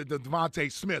look at the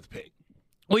Devontae Smith pick.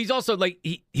 Well, he's also like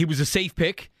he was a safe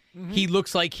pick. He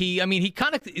looks like he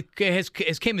kind of has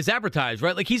came as advertised,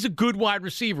 right? Like he's a good wide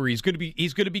receiver. He's going to be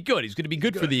good. He's going to be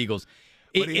good for the Eagles.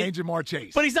 But he ain't Jamar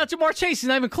Chase. But he's not Jamar Chase. He's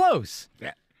not even close.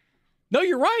 Yeah. No,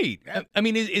 you're right. Yeah. I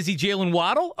mean, is he Jalen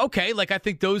Waddle? Okay, like I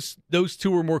think those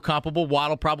two are more comparable.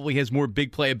 Waddle probably has more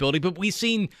big play ability, but we've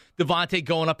seen Devontae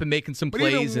going up and making some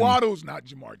plays. But even Waddle's not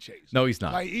Jamar Chase. No, he's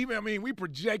not. Like we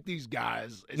project these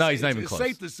guys. No, he's not even close. It's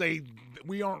safe to say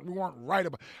we weren't right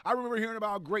about. I remember hearing about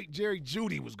how great Jerry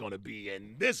Jeudy was going to be,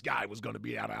 and this guy was going to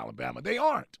be out of Alabama. They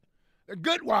aren't. They're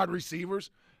good wide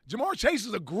receivers. Jamar Chase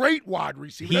is a great wide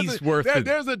receiver.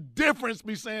 There's a difference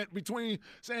between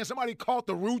saying somebody caught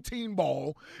the routine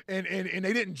ball and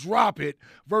they didn't drop it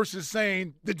versus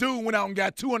saying the dude went out and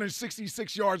got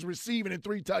 266 yards receiving and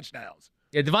 3 touchdowns.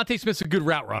 Yeah, Devontae Smith's a good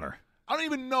route runner. I don't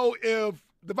even know if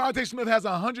Devontae Smith has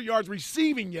 100 yards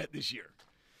receiving yet this year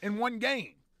in one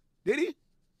game. Did he?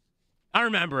 I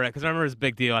remember it because I remember his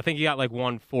big deal. I think he got like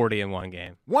 140 in one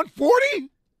game. 140?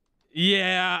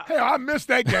 Yeah. Hey, I missed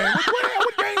that game.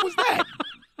 What game was that?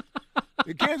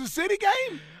 The Kansas City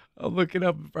game? I'll look it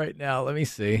up right now. Let me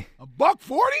see.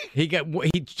 $140? He got two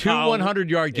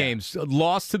 100-yard games.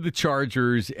 Lost to the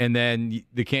Chargers and then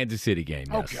the Kansas City game.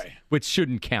 Yes, okay. Which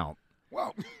shouldn't count.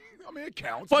 Well, I mean, it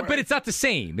counts. But it's not the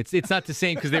same. It's not the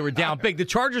same because they were down big. The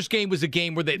Chargers game was a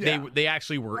game where they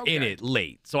actually were in it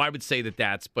late. So I would say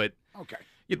that's. But okay.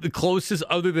 The closest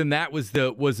other than that was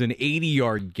an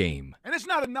 80-yard game. And it's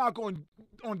not a knock on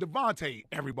Devontae,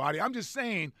 everybody. I'm just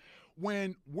saying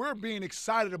when we're being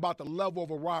excited about the level of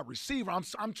a wide receiver,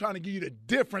 I'm trying to give you the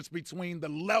difference between the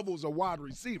levels of wide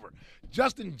receiver.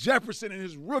 Justin Jefferson in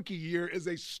his rookie year is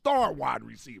a star wide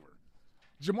receiver.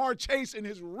 Jamar Chase in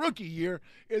his rookie year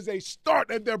is a start.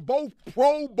 They're both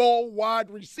Pro Bowl wide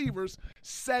receivers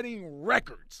setting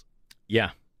records. Yeah.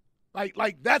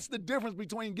 Like that's the difference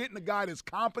between getting a guy that's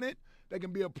competent, that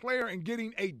can be a player, and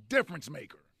getting a difference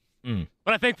maker.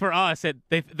 But I think for us,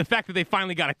 the fact that they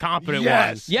finally got a competent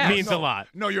one means a lot.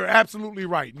 No, you're absolutely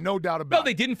right. No doubt about it. No,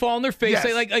 they didn't fall on their face.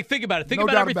 Yes. Like think about it. Think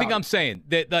about everything I'm saying.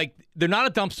 That like they're not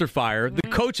a dumpster fire. The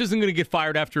coach isn't going to get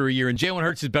fired after a year, and Jalen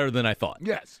Hurts is better than I thought.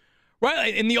 Yes.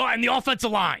 Right? In the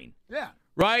offensive line. Yeah.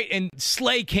 Right? And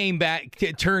Slay came back,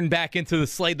 turned back into the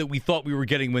Slay that we thought we were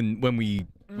getting when we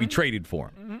traded for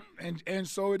him. And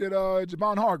so did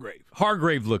Javon Hargrave.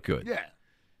 Hargrave looked good. Yeah.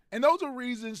 And those are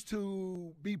reasons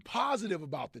to be positive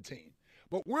about the team.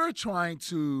 But we're trying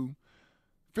to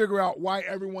figure out why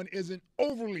everyone isn't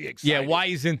overly excited. Yeah, why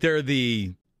isn't there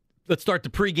let's start the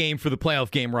pregame for the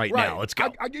playoff game right now. Let's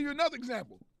go. I'll give you another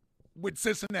example with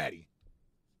Cincinnati.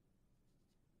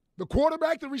 The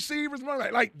quarterback, the receivers,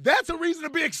 like that's a reason to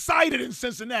be excited in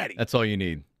Cincinnati. That's all you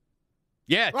need.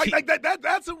 Yeah. Like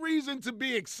that's a reason to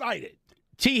be excited.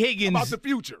 T. Higgins about the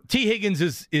future. T. Higgins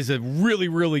is a really,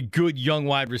 really good young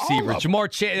wide receiver. Jamar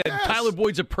Chase, Tyler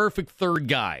Boyd's a perfect third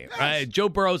guy. Yes. Right? Joe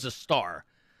Burrow's a star.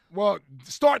 Well,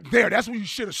 start there. That's where you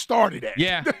should have started at.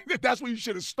 Yeah. That's where you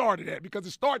should have started at because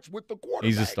it starts with the quarterback.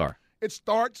 He's a star. It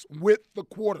starts with the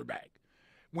quarterback.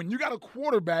 When you got a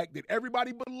quarterback that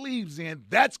everybody believes in,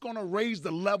 that's going to raise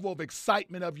the level of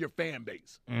excitement of your fan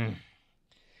base.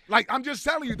 Like, I'm just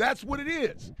telling you, that's what it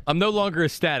is. I'm no longer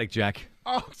ecstatic, Jack.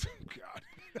 Oh, God.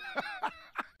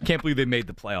 Can't believe they made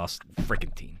the playoffs.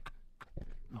 Freaking team.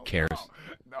 Who cares?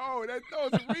 No, that's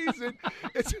the reason.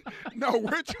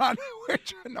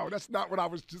 No, that's not what I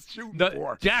was just shooting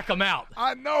for. Jack them out.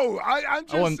 I know. I'm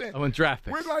just saying. I want draft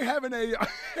picks. We're like having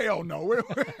hell no. We're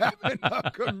having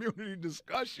a community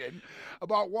discussion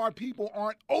about why people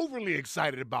aren't overly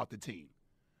excited about the team.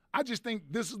 I just think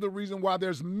this is the reason why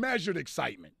there's measured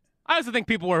excitement. I also think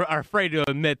people are afraid to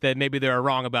admit that maybe they're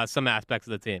wrong about some aspects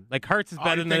of the team. Like Hurts is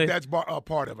better than that's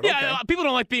part of it. Yeah, okay. People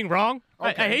don't like being wrong.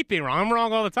 Okay. I hate being wrong. I'm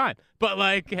wrong all the time. But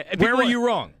like, where were you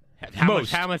wrong? How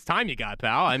much time you got,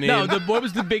 pal? I mean, no. What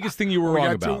was the biggest thing you were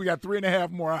wrong about? We got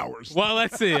 3.5 more hours. Well,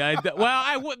 let's see.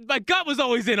 My gut was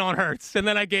always in on Hurts, and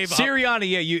then I gave up. Sirianni,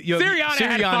 yeah,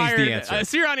 Sirianni's the answer.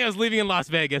 Sirianni was leaving in Las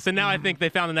Vegas, and now I think they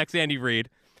found the next Andy Reid.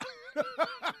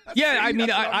 Yeah, I mean,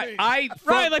 I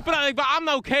but I'm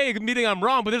okay admitting I'm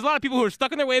wrong. But there's a lot of people who are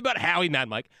stuck in their way about Howie, Mad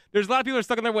Mike. There's a lot of people who are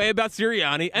stuck in their way about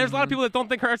Sirianni, and there's a lot of people that don't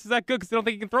think Hurts is that good because they don't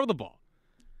think he can throw the ball.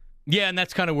 Yeah, and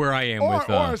that's kind of where I am with.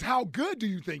 Or is how good do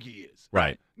you think he is?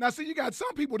 Right. Now, see, you got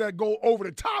some people that go over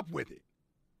the top with it.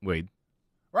 Wade.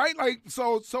 Right? Like,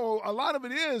 so a lot of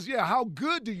it is, how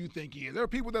good do you think he is? There are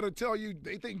people that'll tell you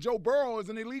they think Joe Burrow is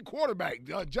an elite quarterback.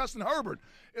 Justin Herbert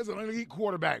is an elite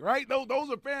quarterback, right? Those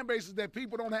are fan bases that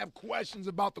people don't have questions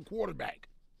about the quarterback.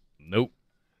 Nope.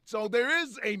 So there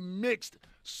is a mixed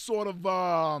sort of,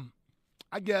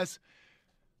 I guess,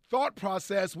 thought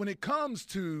process when it comes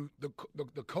to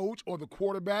the coach or the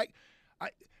quarterback.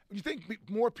 you think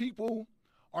more people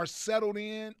are settled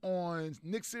in on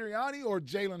Nick Sirianni or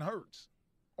Jalen Hurts?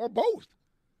 Or both?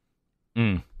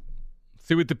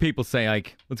 See what the people say,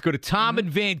 Ike. Let's go to Tom in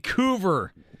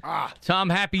Vancouver. Tom,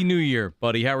 Happy New Year,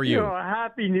 buddy. How are you?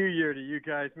 Happy New Year to you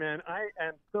guys, man. I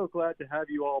am so glad to have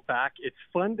you all back. It's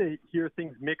fun to hear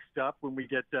things mixed up when we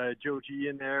get Joe G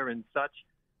in there and such.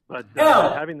 But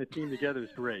having the team together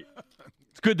is great.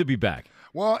 It's good to be back.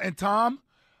 Well, and Tom,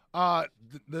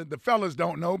 the fellas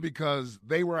don't know because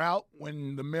they were out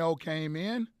when the mail came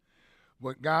in.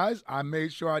 But, guys, I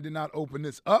made sure I did not open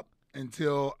this up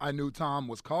until I knew Tom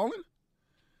was calling.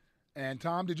 And,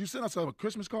 Tom, did you send us a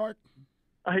Christmas card?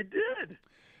 I did.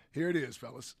 Here it is,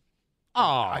 fellas. Oh,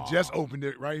 I just opened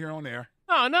it right here on air.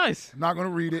 Oh, nice. I'm not going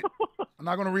to read it. I'm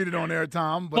not going to read it on air,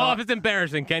 Tom. But well, if it's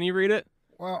embarrassing, can you read it?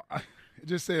 Well, it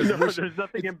just says. No, there's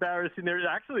nothing embarrassing there.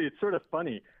 Actually, it's sort of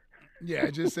funny. Yeah,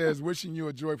 it just says, wishing you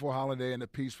a joyful holiday and a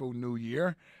peaceful new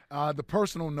year. The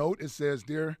personal note, it says,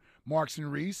 Dear Marks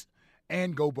and Reese,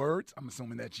 and Go Birds. I'm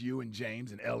assuming that's you and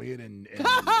James and Elliot and yeah,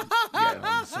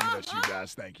 I'm assuming that's you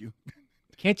guys. Thank you.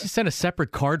 Can't you send a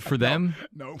separate card for them,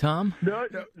 no. Tom? No,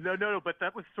 but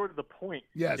that was sort of the point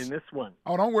in this one.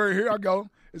 Oh, don't worry. Here I go.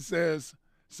 It says,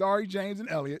 sorry, James and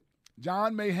Elliot.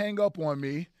 John may hang up on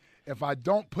me if I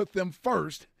don't put them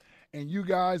first, and you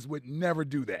guys would never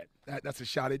do that. That's a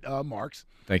shot at Marks.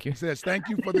 Thank you. It says, thank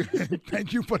you for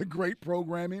the great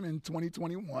programming in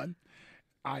 2021,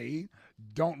 i.e.,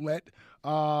 don't let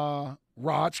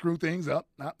Rod screw things up.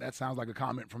 That sounds like a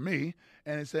comment from me.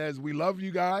 And it says, we love you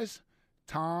guys.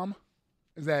 Tom,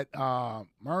 is that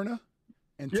Myrna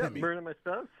and Timmy? Yeah, Myrna, my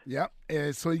spouse. Yep.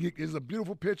 And so there's a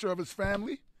beautiful picture of his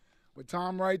family with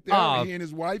Tom right there, he and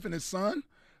his wife and his son.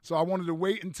 So I wanted to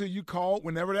wait until you called.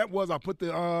 Whenever that was, I put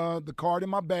the card in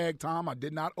my bag, Tom. I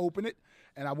did not open it,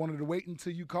 and I wanted to wait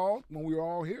until you called when we were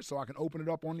all here so I can open it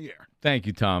up on the air. Thank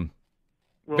you, Tom.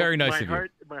 Well, very nice of you.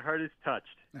 My heart is touched.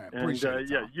 I appreciate it,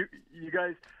 Tom. You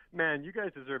guys, man, you guys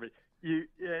deserve it.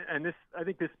 I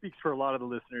think this speaks for a lot of the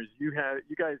listeners. You guys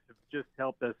have just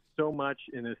helped us so much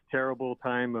in this terrible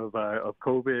time of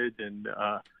COVID and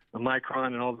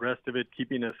Omicron and all the rest of it,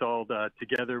 keeping us all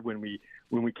together when we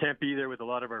can't be there with a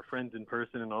lot of our friends in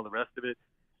person and all the rest of it.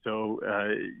 So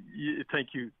thank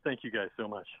you guys so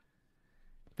much.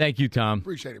 Thank you, Tom.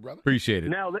 Appreciate it, brother. Appreciate it.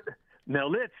 Now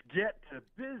let's get to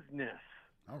business.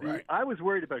 All right. I was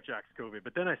worried about Jack's COVID,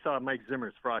 but then I saw Mike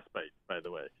Zimmer's frostbite, by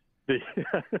the way.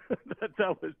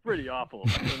 That was pretty awful.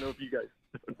 I don't know if you guys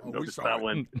noticed that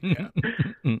one. Yeah.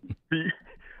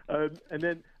 And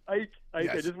then I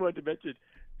just wanted to mention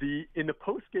in the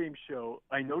post-game show,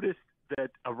 I noticed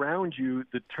that around you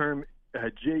the term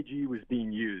JG was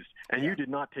being used, and you did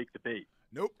not take the bait.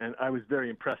 Nope. And I was very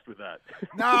impressed with that.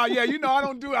 Nah, yeah, I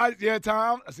don't do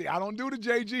Tom. See, I don't do the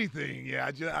JG thing. Yeah,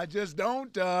 I just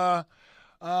don't. Yeah,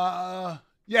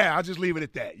 I'll just leave it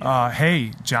at that.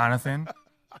 Hey, Jonathan.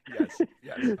 Yes,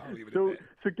 I'll leave it at that.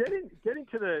 So getting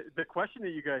to the question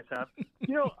that you guys have,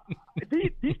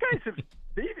 these guys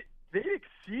they've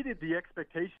exceeded the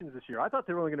expectations this year. I thought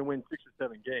they were only going to win 6 or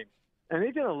 7 games, and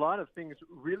they've done a lot of things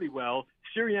really well.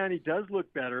 Sirianni does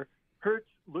look better. Hurts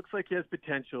looks like he has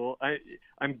potential.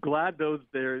 I'm glad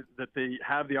that they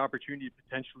have the opportunity to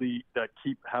potentially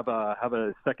have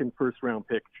a second first-round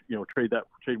pick.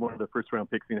 Trade one of the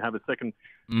first-round picks and have a second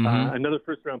another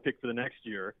first-round pick for the next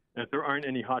year. And if there aren't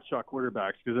any hotshot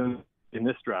quarterbacks, because then in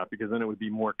this draft, because then it would be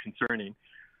more concerning.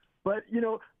 But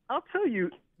I'll tell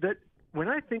you that when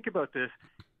I think about this,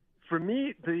 for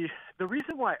me, the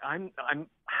reason why I'm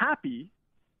happy,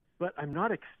 but I'm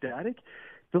not ecstatic.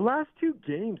 The last 2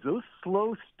 games, those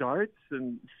slow starts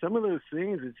and some of those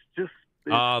things, it's just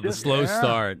the slow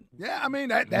start. Yeah, I mean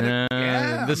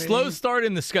slow start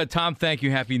in the sky. Tom, thank you.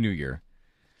 Happy New Year.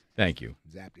 Thank you.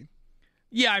 Zappy.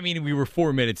 Yeah, I mean, we were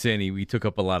 4 minutes in. We took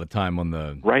up a lot of time on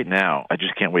the right now. I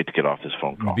just can't wait to get off this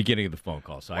phone call. Beginning of the phone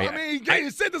call. So he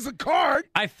sent us a card.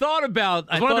 I thought about.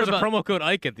 There's a promo code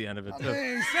Ike at the end of it too.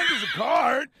 He sent us a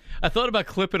card. I thought about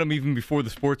clipping him even before the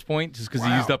sports point, just because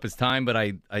he used up his time. But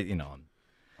I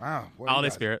Wow.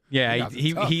 Holiday spirit. Yeah,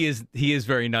 he is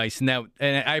very nice. Now,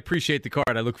 and I appreciate the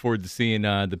card. I look forward to seeing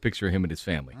the picture of him and his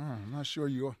family. I'm not sure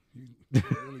you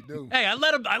really do. Hey, I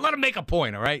let him make a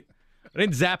point, all right? I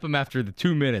didn't zap him after the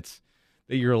 2 minutes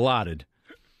that you're allotted.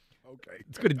 Okay.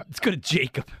 Let's go to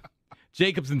Jacob.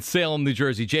 Jacob's in Salem, New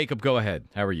Jersey. Jacob, go ahead.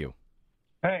 How are you?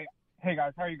 Hey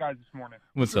guys, how are you guys this morning?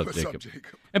 What's up, Jacob?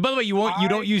 And by the way, you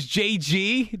don't use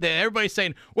JG? Everybody's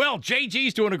saying, well,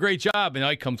 JG's doing a great job. And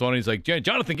Ike comes on and he's like,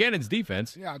 Jonathan Gannon's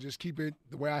defense. Yeah, I'll just keep it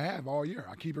the way I have all year.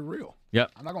 I keep it real.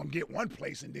 Yep. I'm not going to get one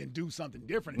place and then do something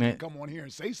different and then come on here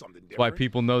and say something different. That's why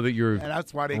people know that you're and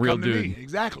that's why they real come to dude. me.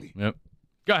 Exactly. Yep.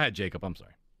 Go ahead, Jacob. I'm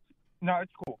sorry. No,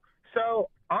 it's cool. So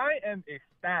I am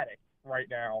ecstatic right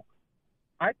now.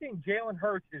 I think Jalen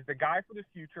Hurts is the guy for the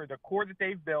future, the core that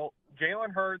they've built.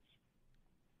 Jalen Hurts,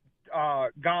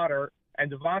 Goddard,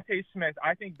 and Devontae Smith,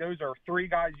 I think those are three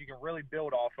guys you can really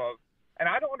build off of. And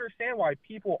I don't understand why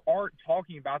people aren't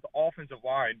talking about the offensive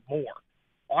line more.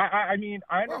 I mean,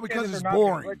 I understand because that it's they're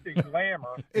boring. not the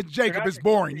glamour. It's Jacob. It's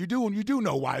boring. You do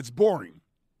know why it's boring.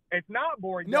 It's not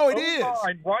boring. No, it is. is.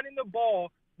 Running the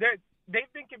ball, they've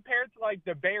been compared to like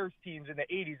the Bears teams in the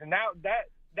 '80s, and now that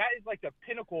is like the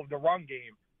pinnacle of the run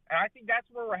game. And I think that's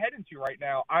where we're heading to right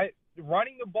now.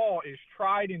 Running the ball is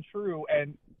tried and true,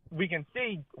 and we can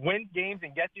see wins games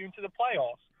and get you into the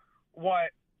playoffs.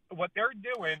 What they're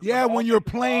doing. Yeah, when you're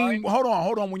playing, hold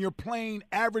on. When you're playing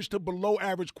average to below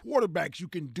average quarterbacks, you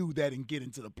can do that and get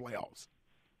into the playoffs.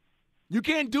 You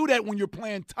can't do that when you're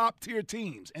playing top tier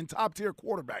teams and top tier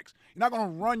quarterbacks. You're not going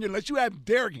to run unless you have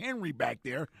Derrick Henry back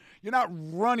there. You're not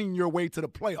running your way to the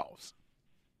playoffs.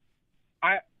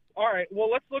 All right.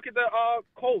 Well, let's look at the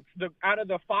Colts. Out of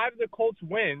the 5 of the Colts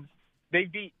wins, they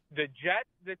beat the Jets,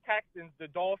 the Texans, the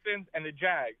Dolphins, and the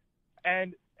Jags.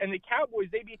 And the Cowboys,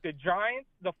 they beat the Giants,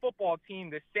 the football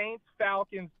team, the Saints,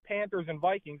 Falcons, Panthers, and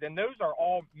Vikings, and those are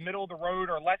all middle of the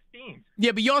road or less teams.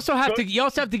 Yeah, but you also have to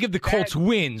give the Colts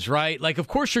wins, right? Like, of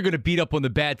course, you're going to beat up on the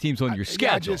bad teams on your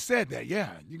schedule. Yeah, I just said that. Yeah,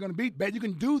 you're going to beat bad. You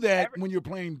can do that when you're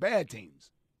playing bad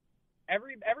teams.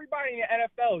 Everybody in the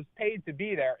NFL is paid to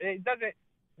be there. It doesn't.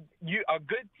 A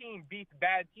good team beats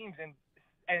bad teams,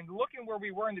 and looking where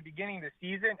we were in the beginning of the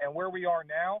season and where we are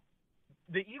now.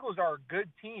 The Eagles are a good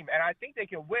team, and I think they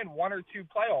can win 1 or 2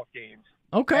 playoff games.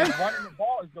 Okay. And running the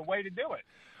ball is the way to do it.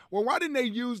 Well, why didn't they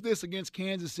use this against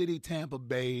Kansas City, Tampa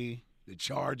Bay, the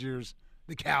Chargers,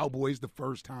 the Cowboys the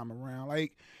first time around?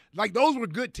 Like those were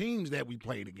good teams that we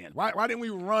played against. Why didn't we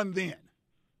run then?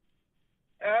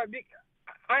 I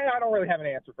don't really have an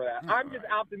answer for that. I'm just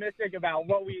optimistic about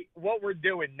what we're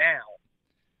doing now.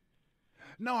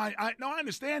 No, I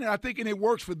understand it. I think it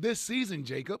works for this season,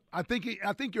 Jacob. I think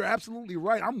you're absolutely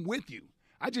right. I'm with you.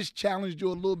 I just challenged you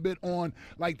a little bit on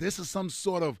like this is some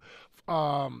sort of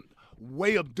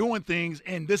way of doing things,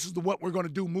 and this is what we're going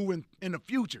to do moving in the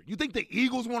future. You think the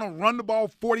Eagles want to run the ball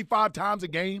 45 times a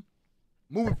game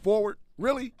moving forward?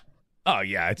 Really? Oh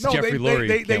yeah, it's Jeffrey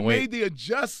Lurie. They made the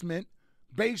adjustment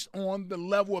based on the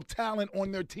level of talent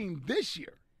on their team this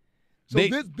year. So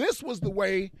this was the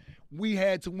way we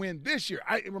had to win this year.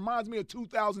 It reminds me of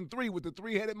 2003 with the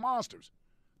three-headed monsters.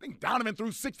 I think Donovan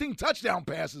threw 16 touchdown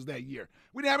passes that year.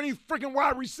 We didn't have any freaking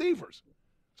wide receivers.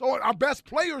 So our best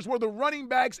players were the running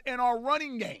backs and our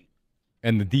running game.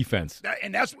 And the defense.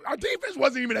 And that's our defense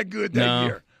wasn't even that good that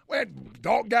year.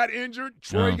 Dalton got injured.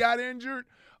 Troy got injured.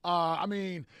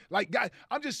 I'm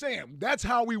just saying, that's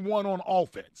how we won on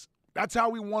offense. That's how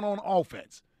we won on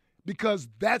offense because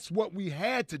that's what we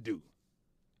had to do.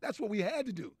 That's what we had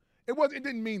to do. It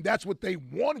didn't mean that's what they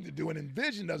wanted to do and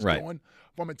envisioned us doing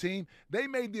from a team. They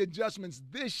made the adjustments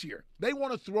this year. They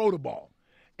want to throw the ball.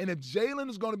 And if Jalen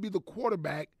is going to be the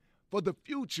quarterback for the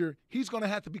future, he's going to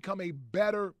have to become a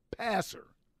better passer.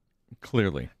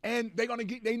 Clearly. And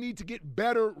they need to get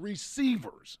better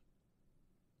receivers.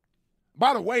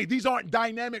 By the way, these aren't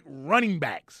dynamic running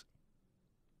backs.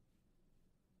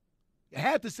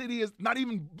 Half the city is not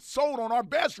even sold on our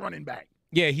best running back.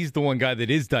 Yeah, he's the one guy that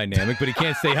is dynamic, but he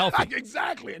can't stay healthy.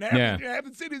 Exactly. And half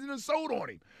the city isn't sold on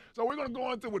him. So we're going to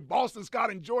go into with Boston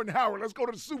Scott and Jordan Howard. Let's go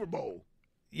to the Super Bowl.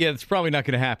 Yeah, it's probably not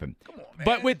going to happen. Come on, man.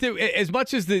 But with as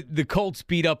much as the Colts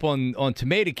beat up on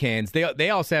tomato cans, they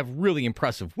also have really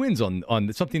impressive wins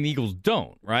on something the Eagles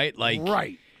don't, right? Like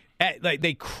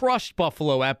they crushed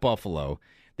Buffalo at Buffalo.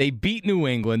 They beat New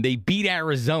England. They beat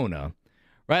Arizona.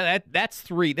 Right? That's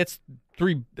three. That's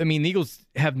three. I mean, the Eagles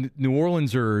have New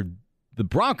Orleans or the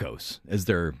Broncos as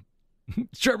their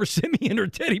Trevor Siemian or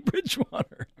Teddy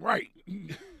Bridgewater. Right.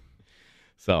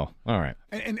 So, all right.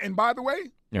 And by the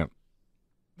way, yeah,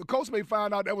 the Colts may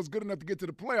find out that was good enough to get to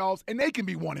the playoffs, and they can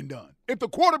be one and done. If the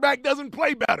quarterback doesn't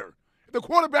play better, if the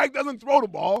quarterback doesn't throw the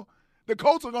ball, the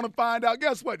Colts are going to find out,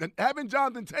 guess what? Having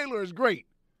Jonathan Taylor is great.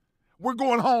 We're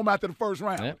going home after the first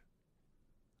round. Yep.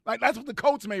 Like, that's what the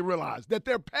Colts may realize, that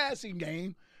their passing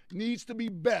game needs to be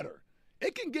better.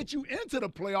 It can get you into the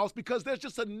playoffs because there's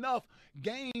just enough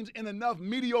games and enough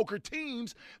mediocre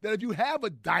teams that if you have a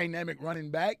dynamic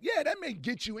running back, yeah, that may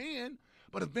get you in,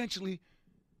 but eventually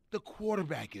the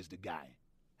quarterback is the guy.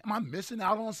 Am I missing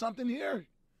out on something here?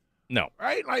 No.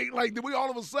 Right? Like, did we all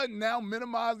of a sudden now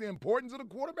minimize the importance of the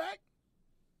quarterback?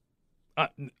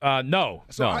 No.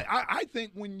 So no. I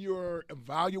think when you're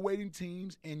evaluating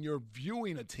teams and you're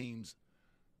viewing a team's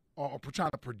or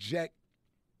trying to project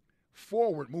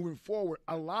moving forward,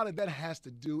 a lot of that has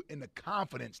to do in the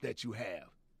confidence that you have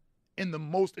in the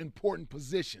most important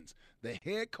positions, the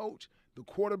head coach, the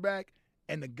quarterback,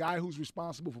 and the guy who's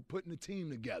responsible for putting the team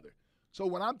together. So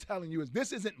what I'm telling you is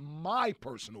this isn't my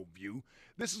personal view.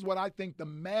 This is what I think the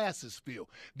masses feel.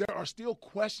 There are still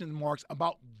question marks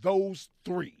about those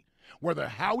three, whether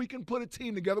Howie can put a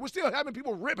team together. We're still having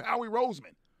people rip Howie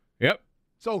Roseman. Yep.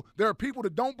 So there are people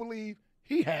that don't believe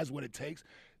he has what it takes.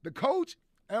 The coach,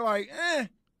 they're like,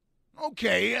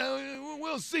 okay,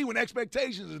 we'll see when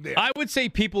expectations are there. I would say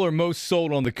people are most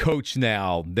sold on the coach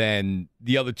now than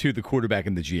the other two, the quarterback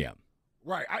and the GM.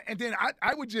 Right. And then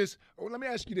I would just let me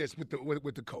ask you this with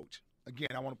the coach. Again,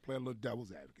 I want to play a little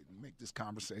devil's advocate and make this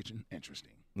conversation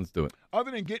interesting. Let's do it. Other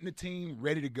than getting the team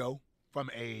ready to go from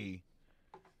a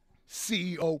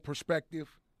CEO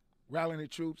perspective, rallying the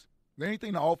troops, is there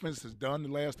anything the offense has done the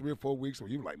last 3 or 4 weeks where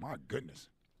you were like, my goodness,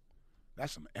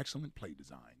 that's some excellent play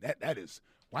design. That is,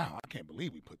 wow, I can't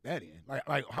believe we put that in.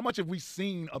 Like how much have we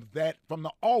seen of that from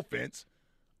the offense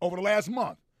over the last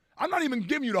month? I'm not even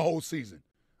giving you the whole season.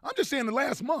 I'm just saying the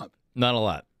last month. Not a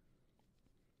lot.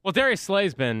 Well, Darius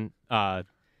Slay's been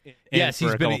yes,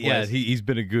 he's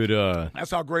been a good that's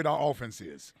how great our offense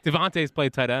is. Devontae's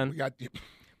played tight end.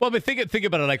 Well, but think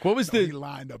about it. Like, what was he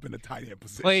lined up in the tight end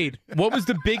position? Played. What was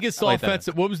the biggest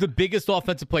offensive? What was the biggest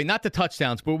offensive play? Not the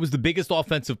touchdowns, but what was the biggest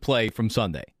offensive play from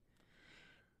Sunday?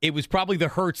 It was probably the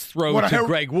Hurts throw to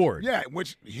Greg Ward. Yeah,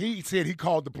 which he said he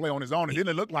called the play on his own. It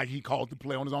didn't look like he called the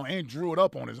play on his own and drew it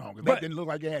up on his own because that didn't look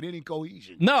like it had any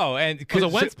cohesion. No, and it was a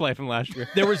Wentz play from last year.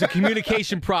 There was a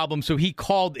communication problem, so he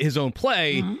called his own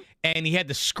play, and he had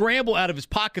to scramble out of his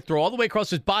pocket throw all the way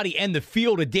across his body and the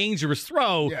field, a dangerous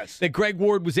throw that Greg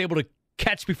Ward was able to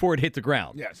catch before it hit the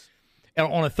ground. Yes.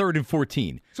 On a 3rd and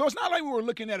 14. So it's not like we were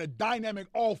looking at a dynamic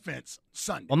offense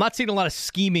Sunday. I'm not seeing a lot of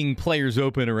scheming players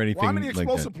open or anything. Well, how many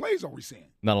explosive like that. plays are we seeing?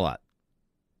 Not a lot.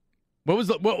 What was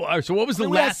the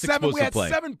last explosive play? We had play?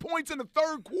 7 points in the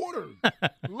third quarter.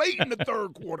 Late in the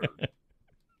third quarter.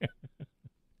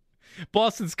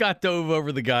 Boston Scott dove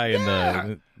over the guy in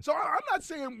the. So I'm not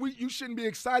saying you shouldn't be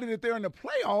excited that they're in the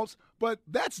playoffs, but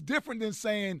that's different than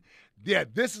saying, yeah,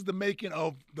 this is the making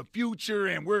of the future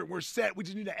and we're set. We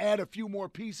just need to add a few more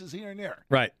pieces here and there.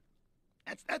 Right.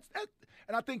 That's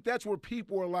and I think that's where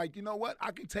people are like, you know what? I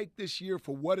can take this year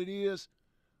for what it is,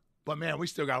 but man, we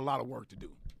still got a lot of work to do.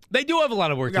 They do have a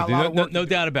lot of work to do. No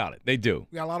doubt about it. They do.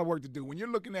 We got a lot of work to do. When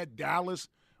you're looking at Dallas,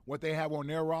 what they have on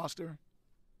their roster,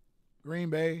 Green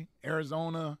Bay,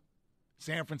 Arizona,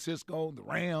 San Francisco, the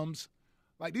Rams,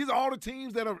 like these are all the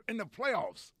teams that are in the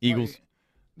playoffs. Eagles. Like,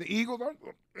 the Eagles are,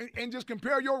 and just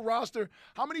compare your roster.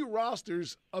 How many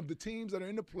rosters of the teams that are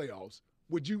in the playoffs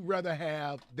would you rather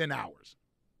have than ours?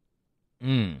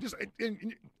 Just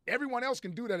and everyone else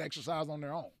can do that exercise on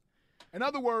their own. In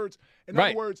other words,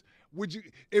 would you?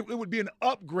 It would be an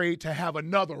upgrade to have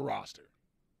another roster.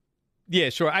 Yeah,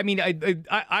 sure. I mean,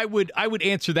 I would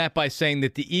answer that by saying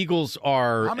that the Eagles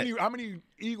are. How many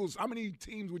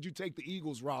teams would you take the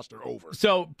Eagles roster over?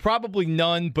 So probably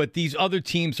none, but these other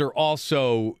teams are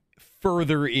also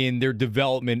further in their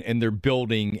development and their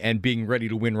building and being ready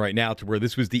to win right now, to where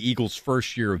this was the Eagles'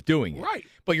 first year of doing it. Right.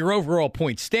 But your overall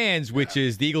point stands, which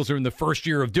is the Eagles are in the first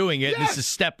year of doing it. Yes. And this is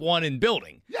step one in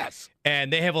building. Yes.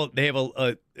 And they have a lot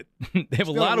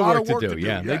of work to do.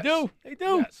 Yeah, yes. They do.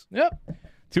 Yes. Yep.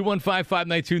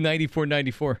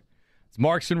 215-592-9494. It's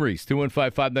Marks and Reese,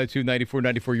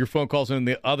 215-592-9494. Your phone calls on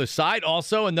the other side.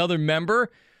 Also, another member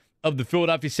of the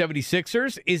Philadelphia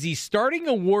 76ers. Is he starting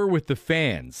a war with the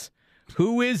fans?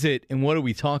 Who is it, and what are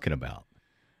we talking about?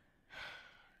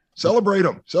 Celebrate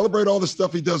him. Celebrate all the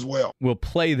stuff he does well. We'll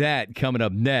play that coming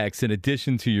up next, in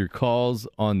addition to your calls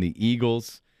on the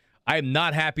Eagles. I am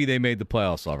not happy they made the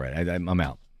playoffs already. I'm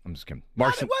out. I'm just kidding.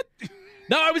 Marks, what?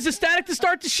 No, I was ecstatic to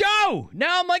start the show.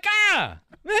 Now I'm like,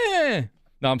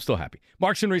 No, I'm still happy.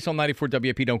 Marks and Reese on 94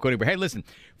 WAP. Don't go anywhere. Hey, listen,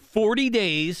 40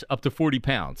 days up to 40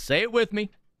 pounds. Say it with me.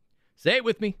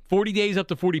 40 days up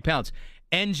to 40 pounds.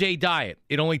 NJ Diet.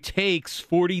 It only takes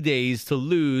 40 days to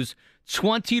lose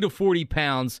 20 to 40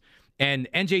 pounds. And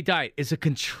NJ Diet is a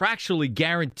contractually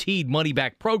guaranteed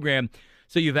money-back program,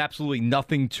 so you have absolutely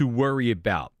nothing to worry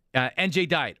about. NJ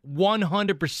Diet,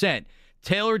 100%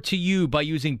 tailored to you by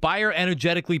using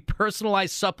bioenergetically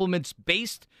personalized supplements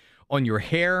based on your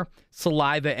hair,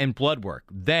 saliva, and blood work.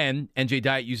 Then, NJ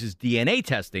Diet uses DNA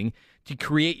testing to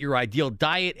create your ideal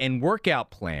diet and workout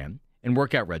plan and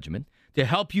workout regimen to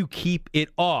help you keep it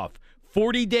off.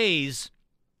 40 days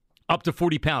up to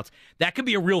 40 pounds. That could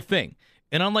be a real thing.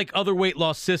 And unlike other weight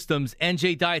loss systems,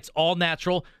 NJ Diet's all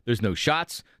natural. There's no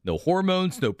shots, no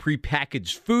hormones, no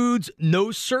prepackaged foods,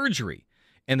 no surgery.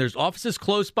 And there's offices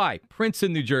close by,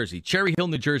 Princeton, New Jersey, Cherry Hill,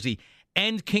 New Jersey,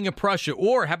 and King of Prussia.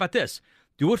 Or how about this?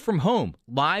 Do it from home.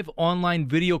 Live online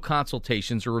video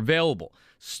consultations are available.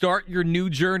 Start your new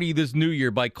journey this new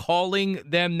year by calling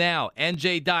them now.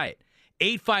 NJ Diet,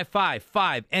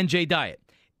 855-5NJ-DIET,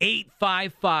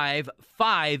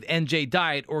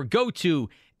 855-5NJ-DIET, or go to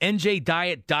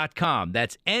njdiet.com.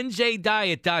 That's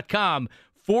njdiet.com.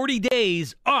 40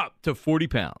 days up to 40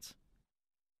 pounds.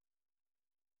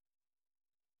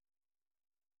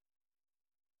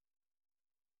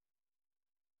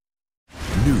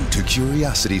 New to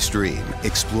CuriosityStream,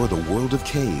 explore the world of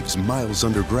caves miles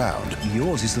underground.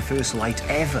 Yours is the first light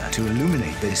ever to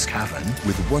illuminate this cavern.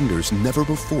 With wonders never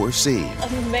before seen.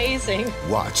 Amazing.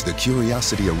 Watch the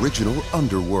Curiosity Original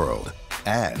Underworld.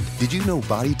 And did you know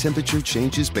body temperature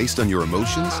changes based on your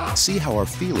emotions? See how our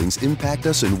feelings impact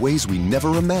us in ways we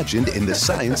never imagined in the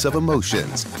science of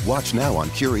emotions. Watch now on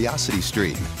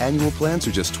CuriosityStream. Annual plans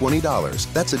are just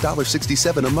 $20. That's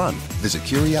 $1.67 a month. Visit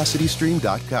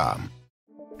CuriosityStream.com.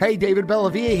 Hey, David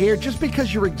Bellavia here. Just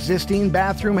because your existing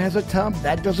bathroom has a tub,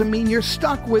 that doesn't mean you're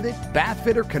stuck with it.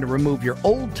 Bathfitter can remove your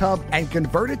old tub and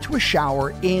convert it to a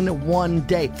shower in one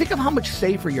day. Think of how much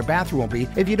safer your bathroom will be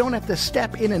if you don't have to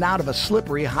step in and out of a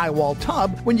slippery high-wall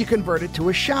tub when you convert it to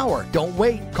a shower. Don't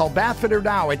wait. Call Bathfitter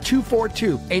now at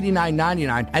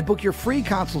 242-8999 and book your free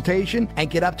consultation and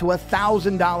get up to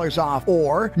 $1,000 off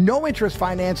or no interest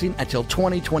financing until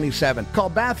 2027.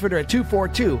 Call Bathfitter at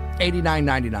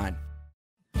 242-8999.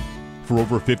 For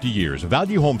over 50 years,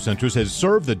 Value Home Centers has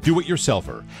served the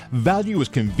do-it-yourselfer. Value is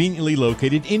conveniently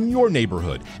located in your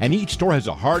neighborhood, and each store has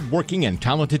a hard-working and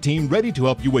talented team ready to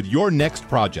help you with your next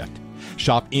project.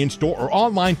 Shop in-store or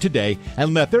online today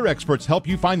and let their experts help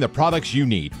you find the products you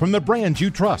need from the brands you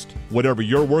trust. Whatever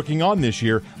you're working on this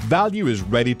year, Value is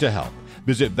ready to help.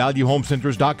 Visit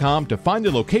ValueHomeCenters.com to find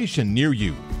a location near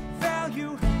you.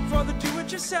 Value for the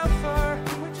do-it-yourselfer.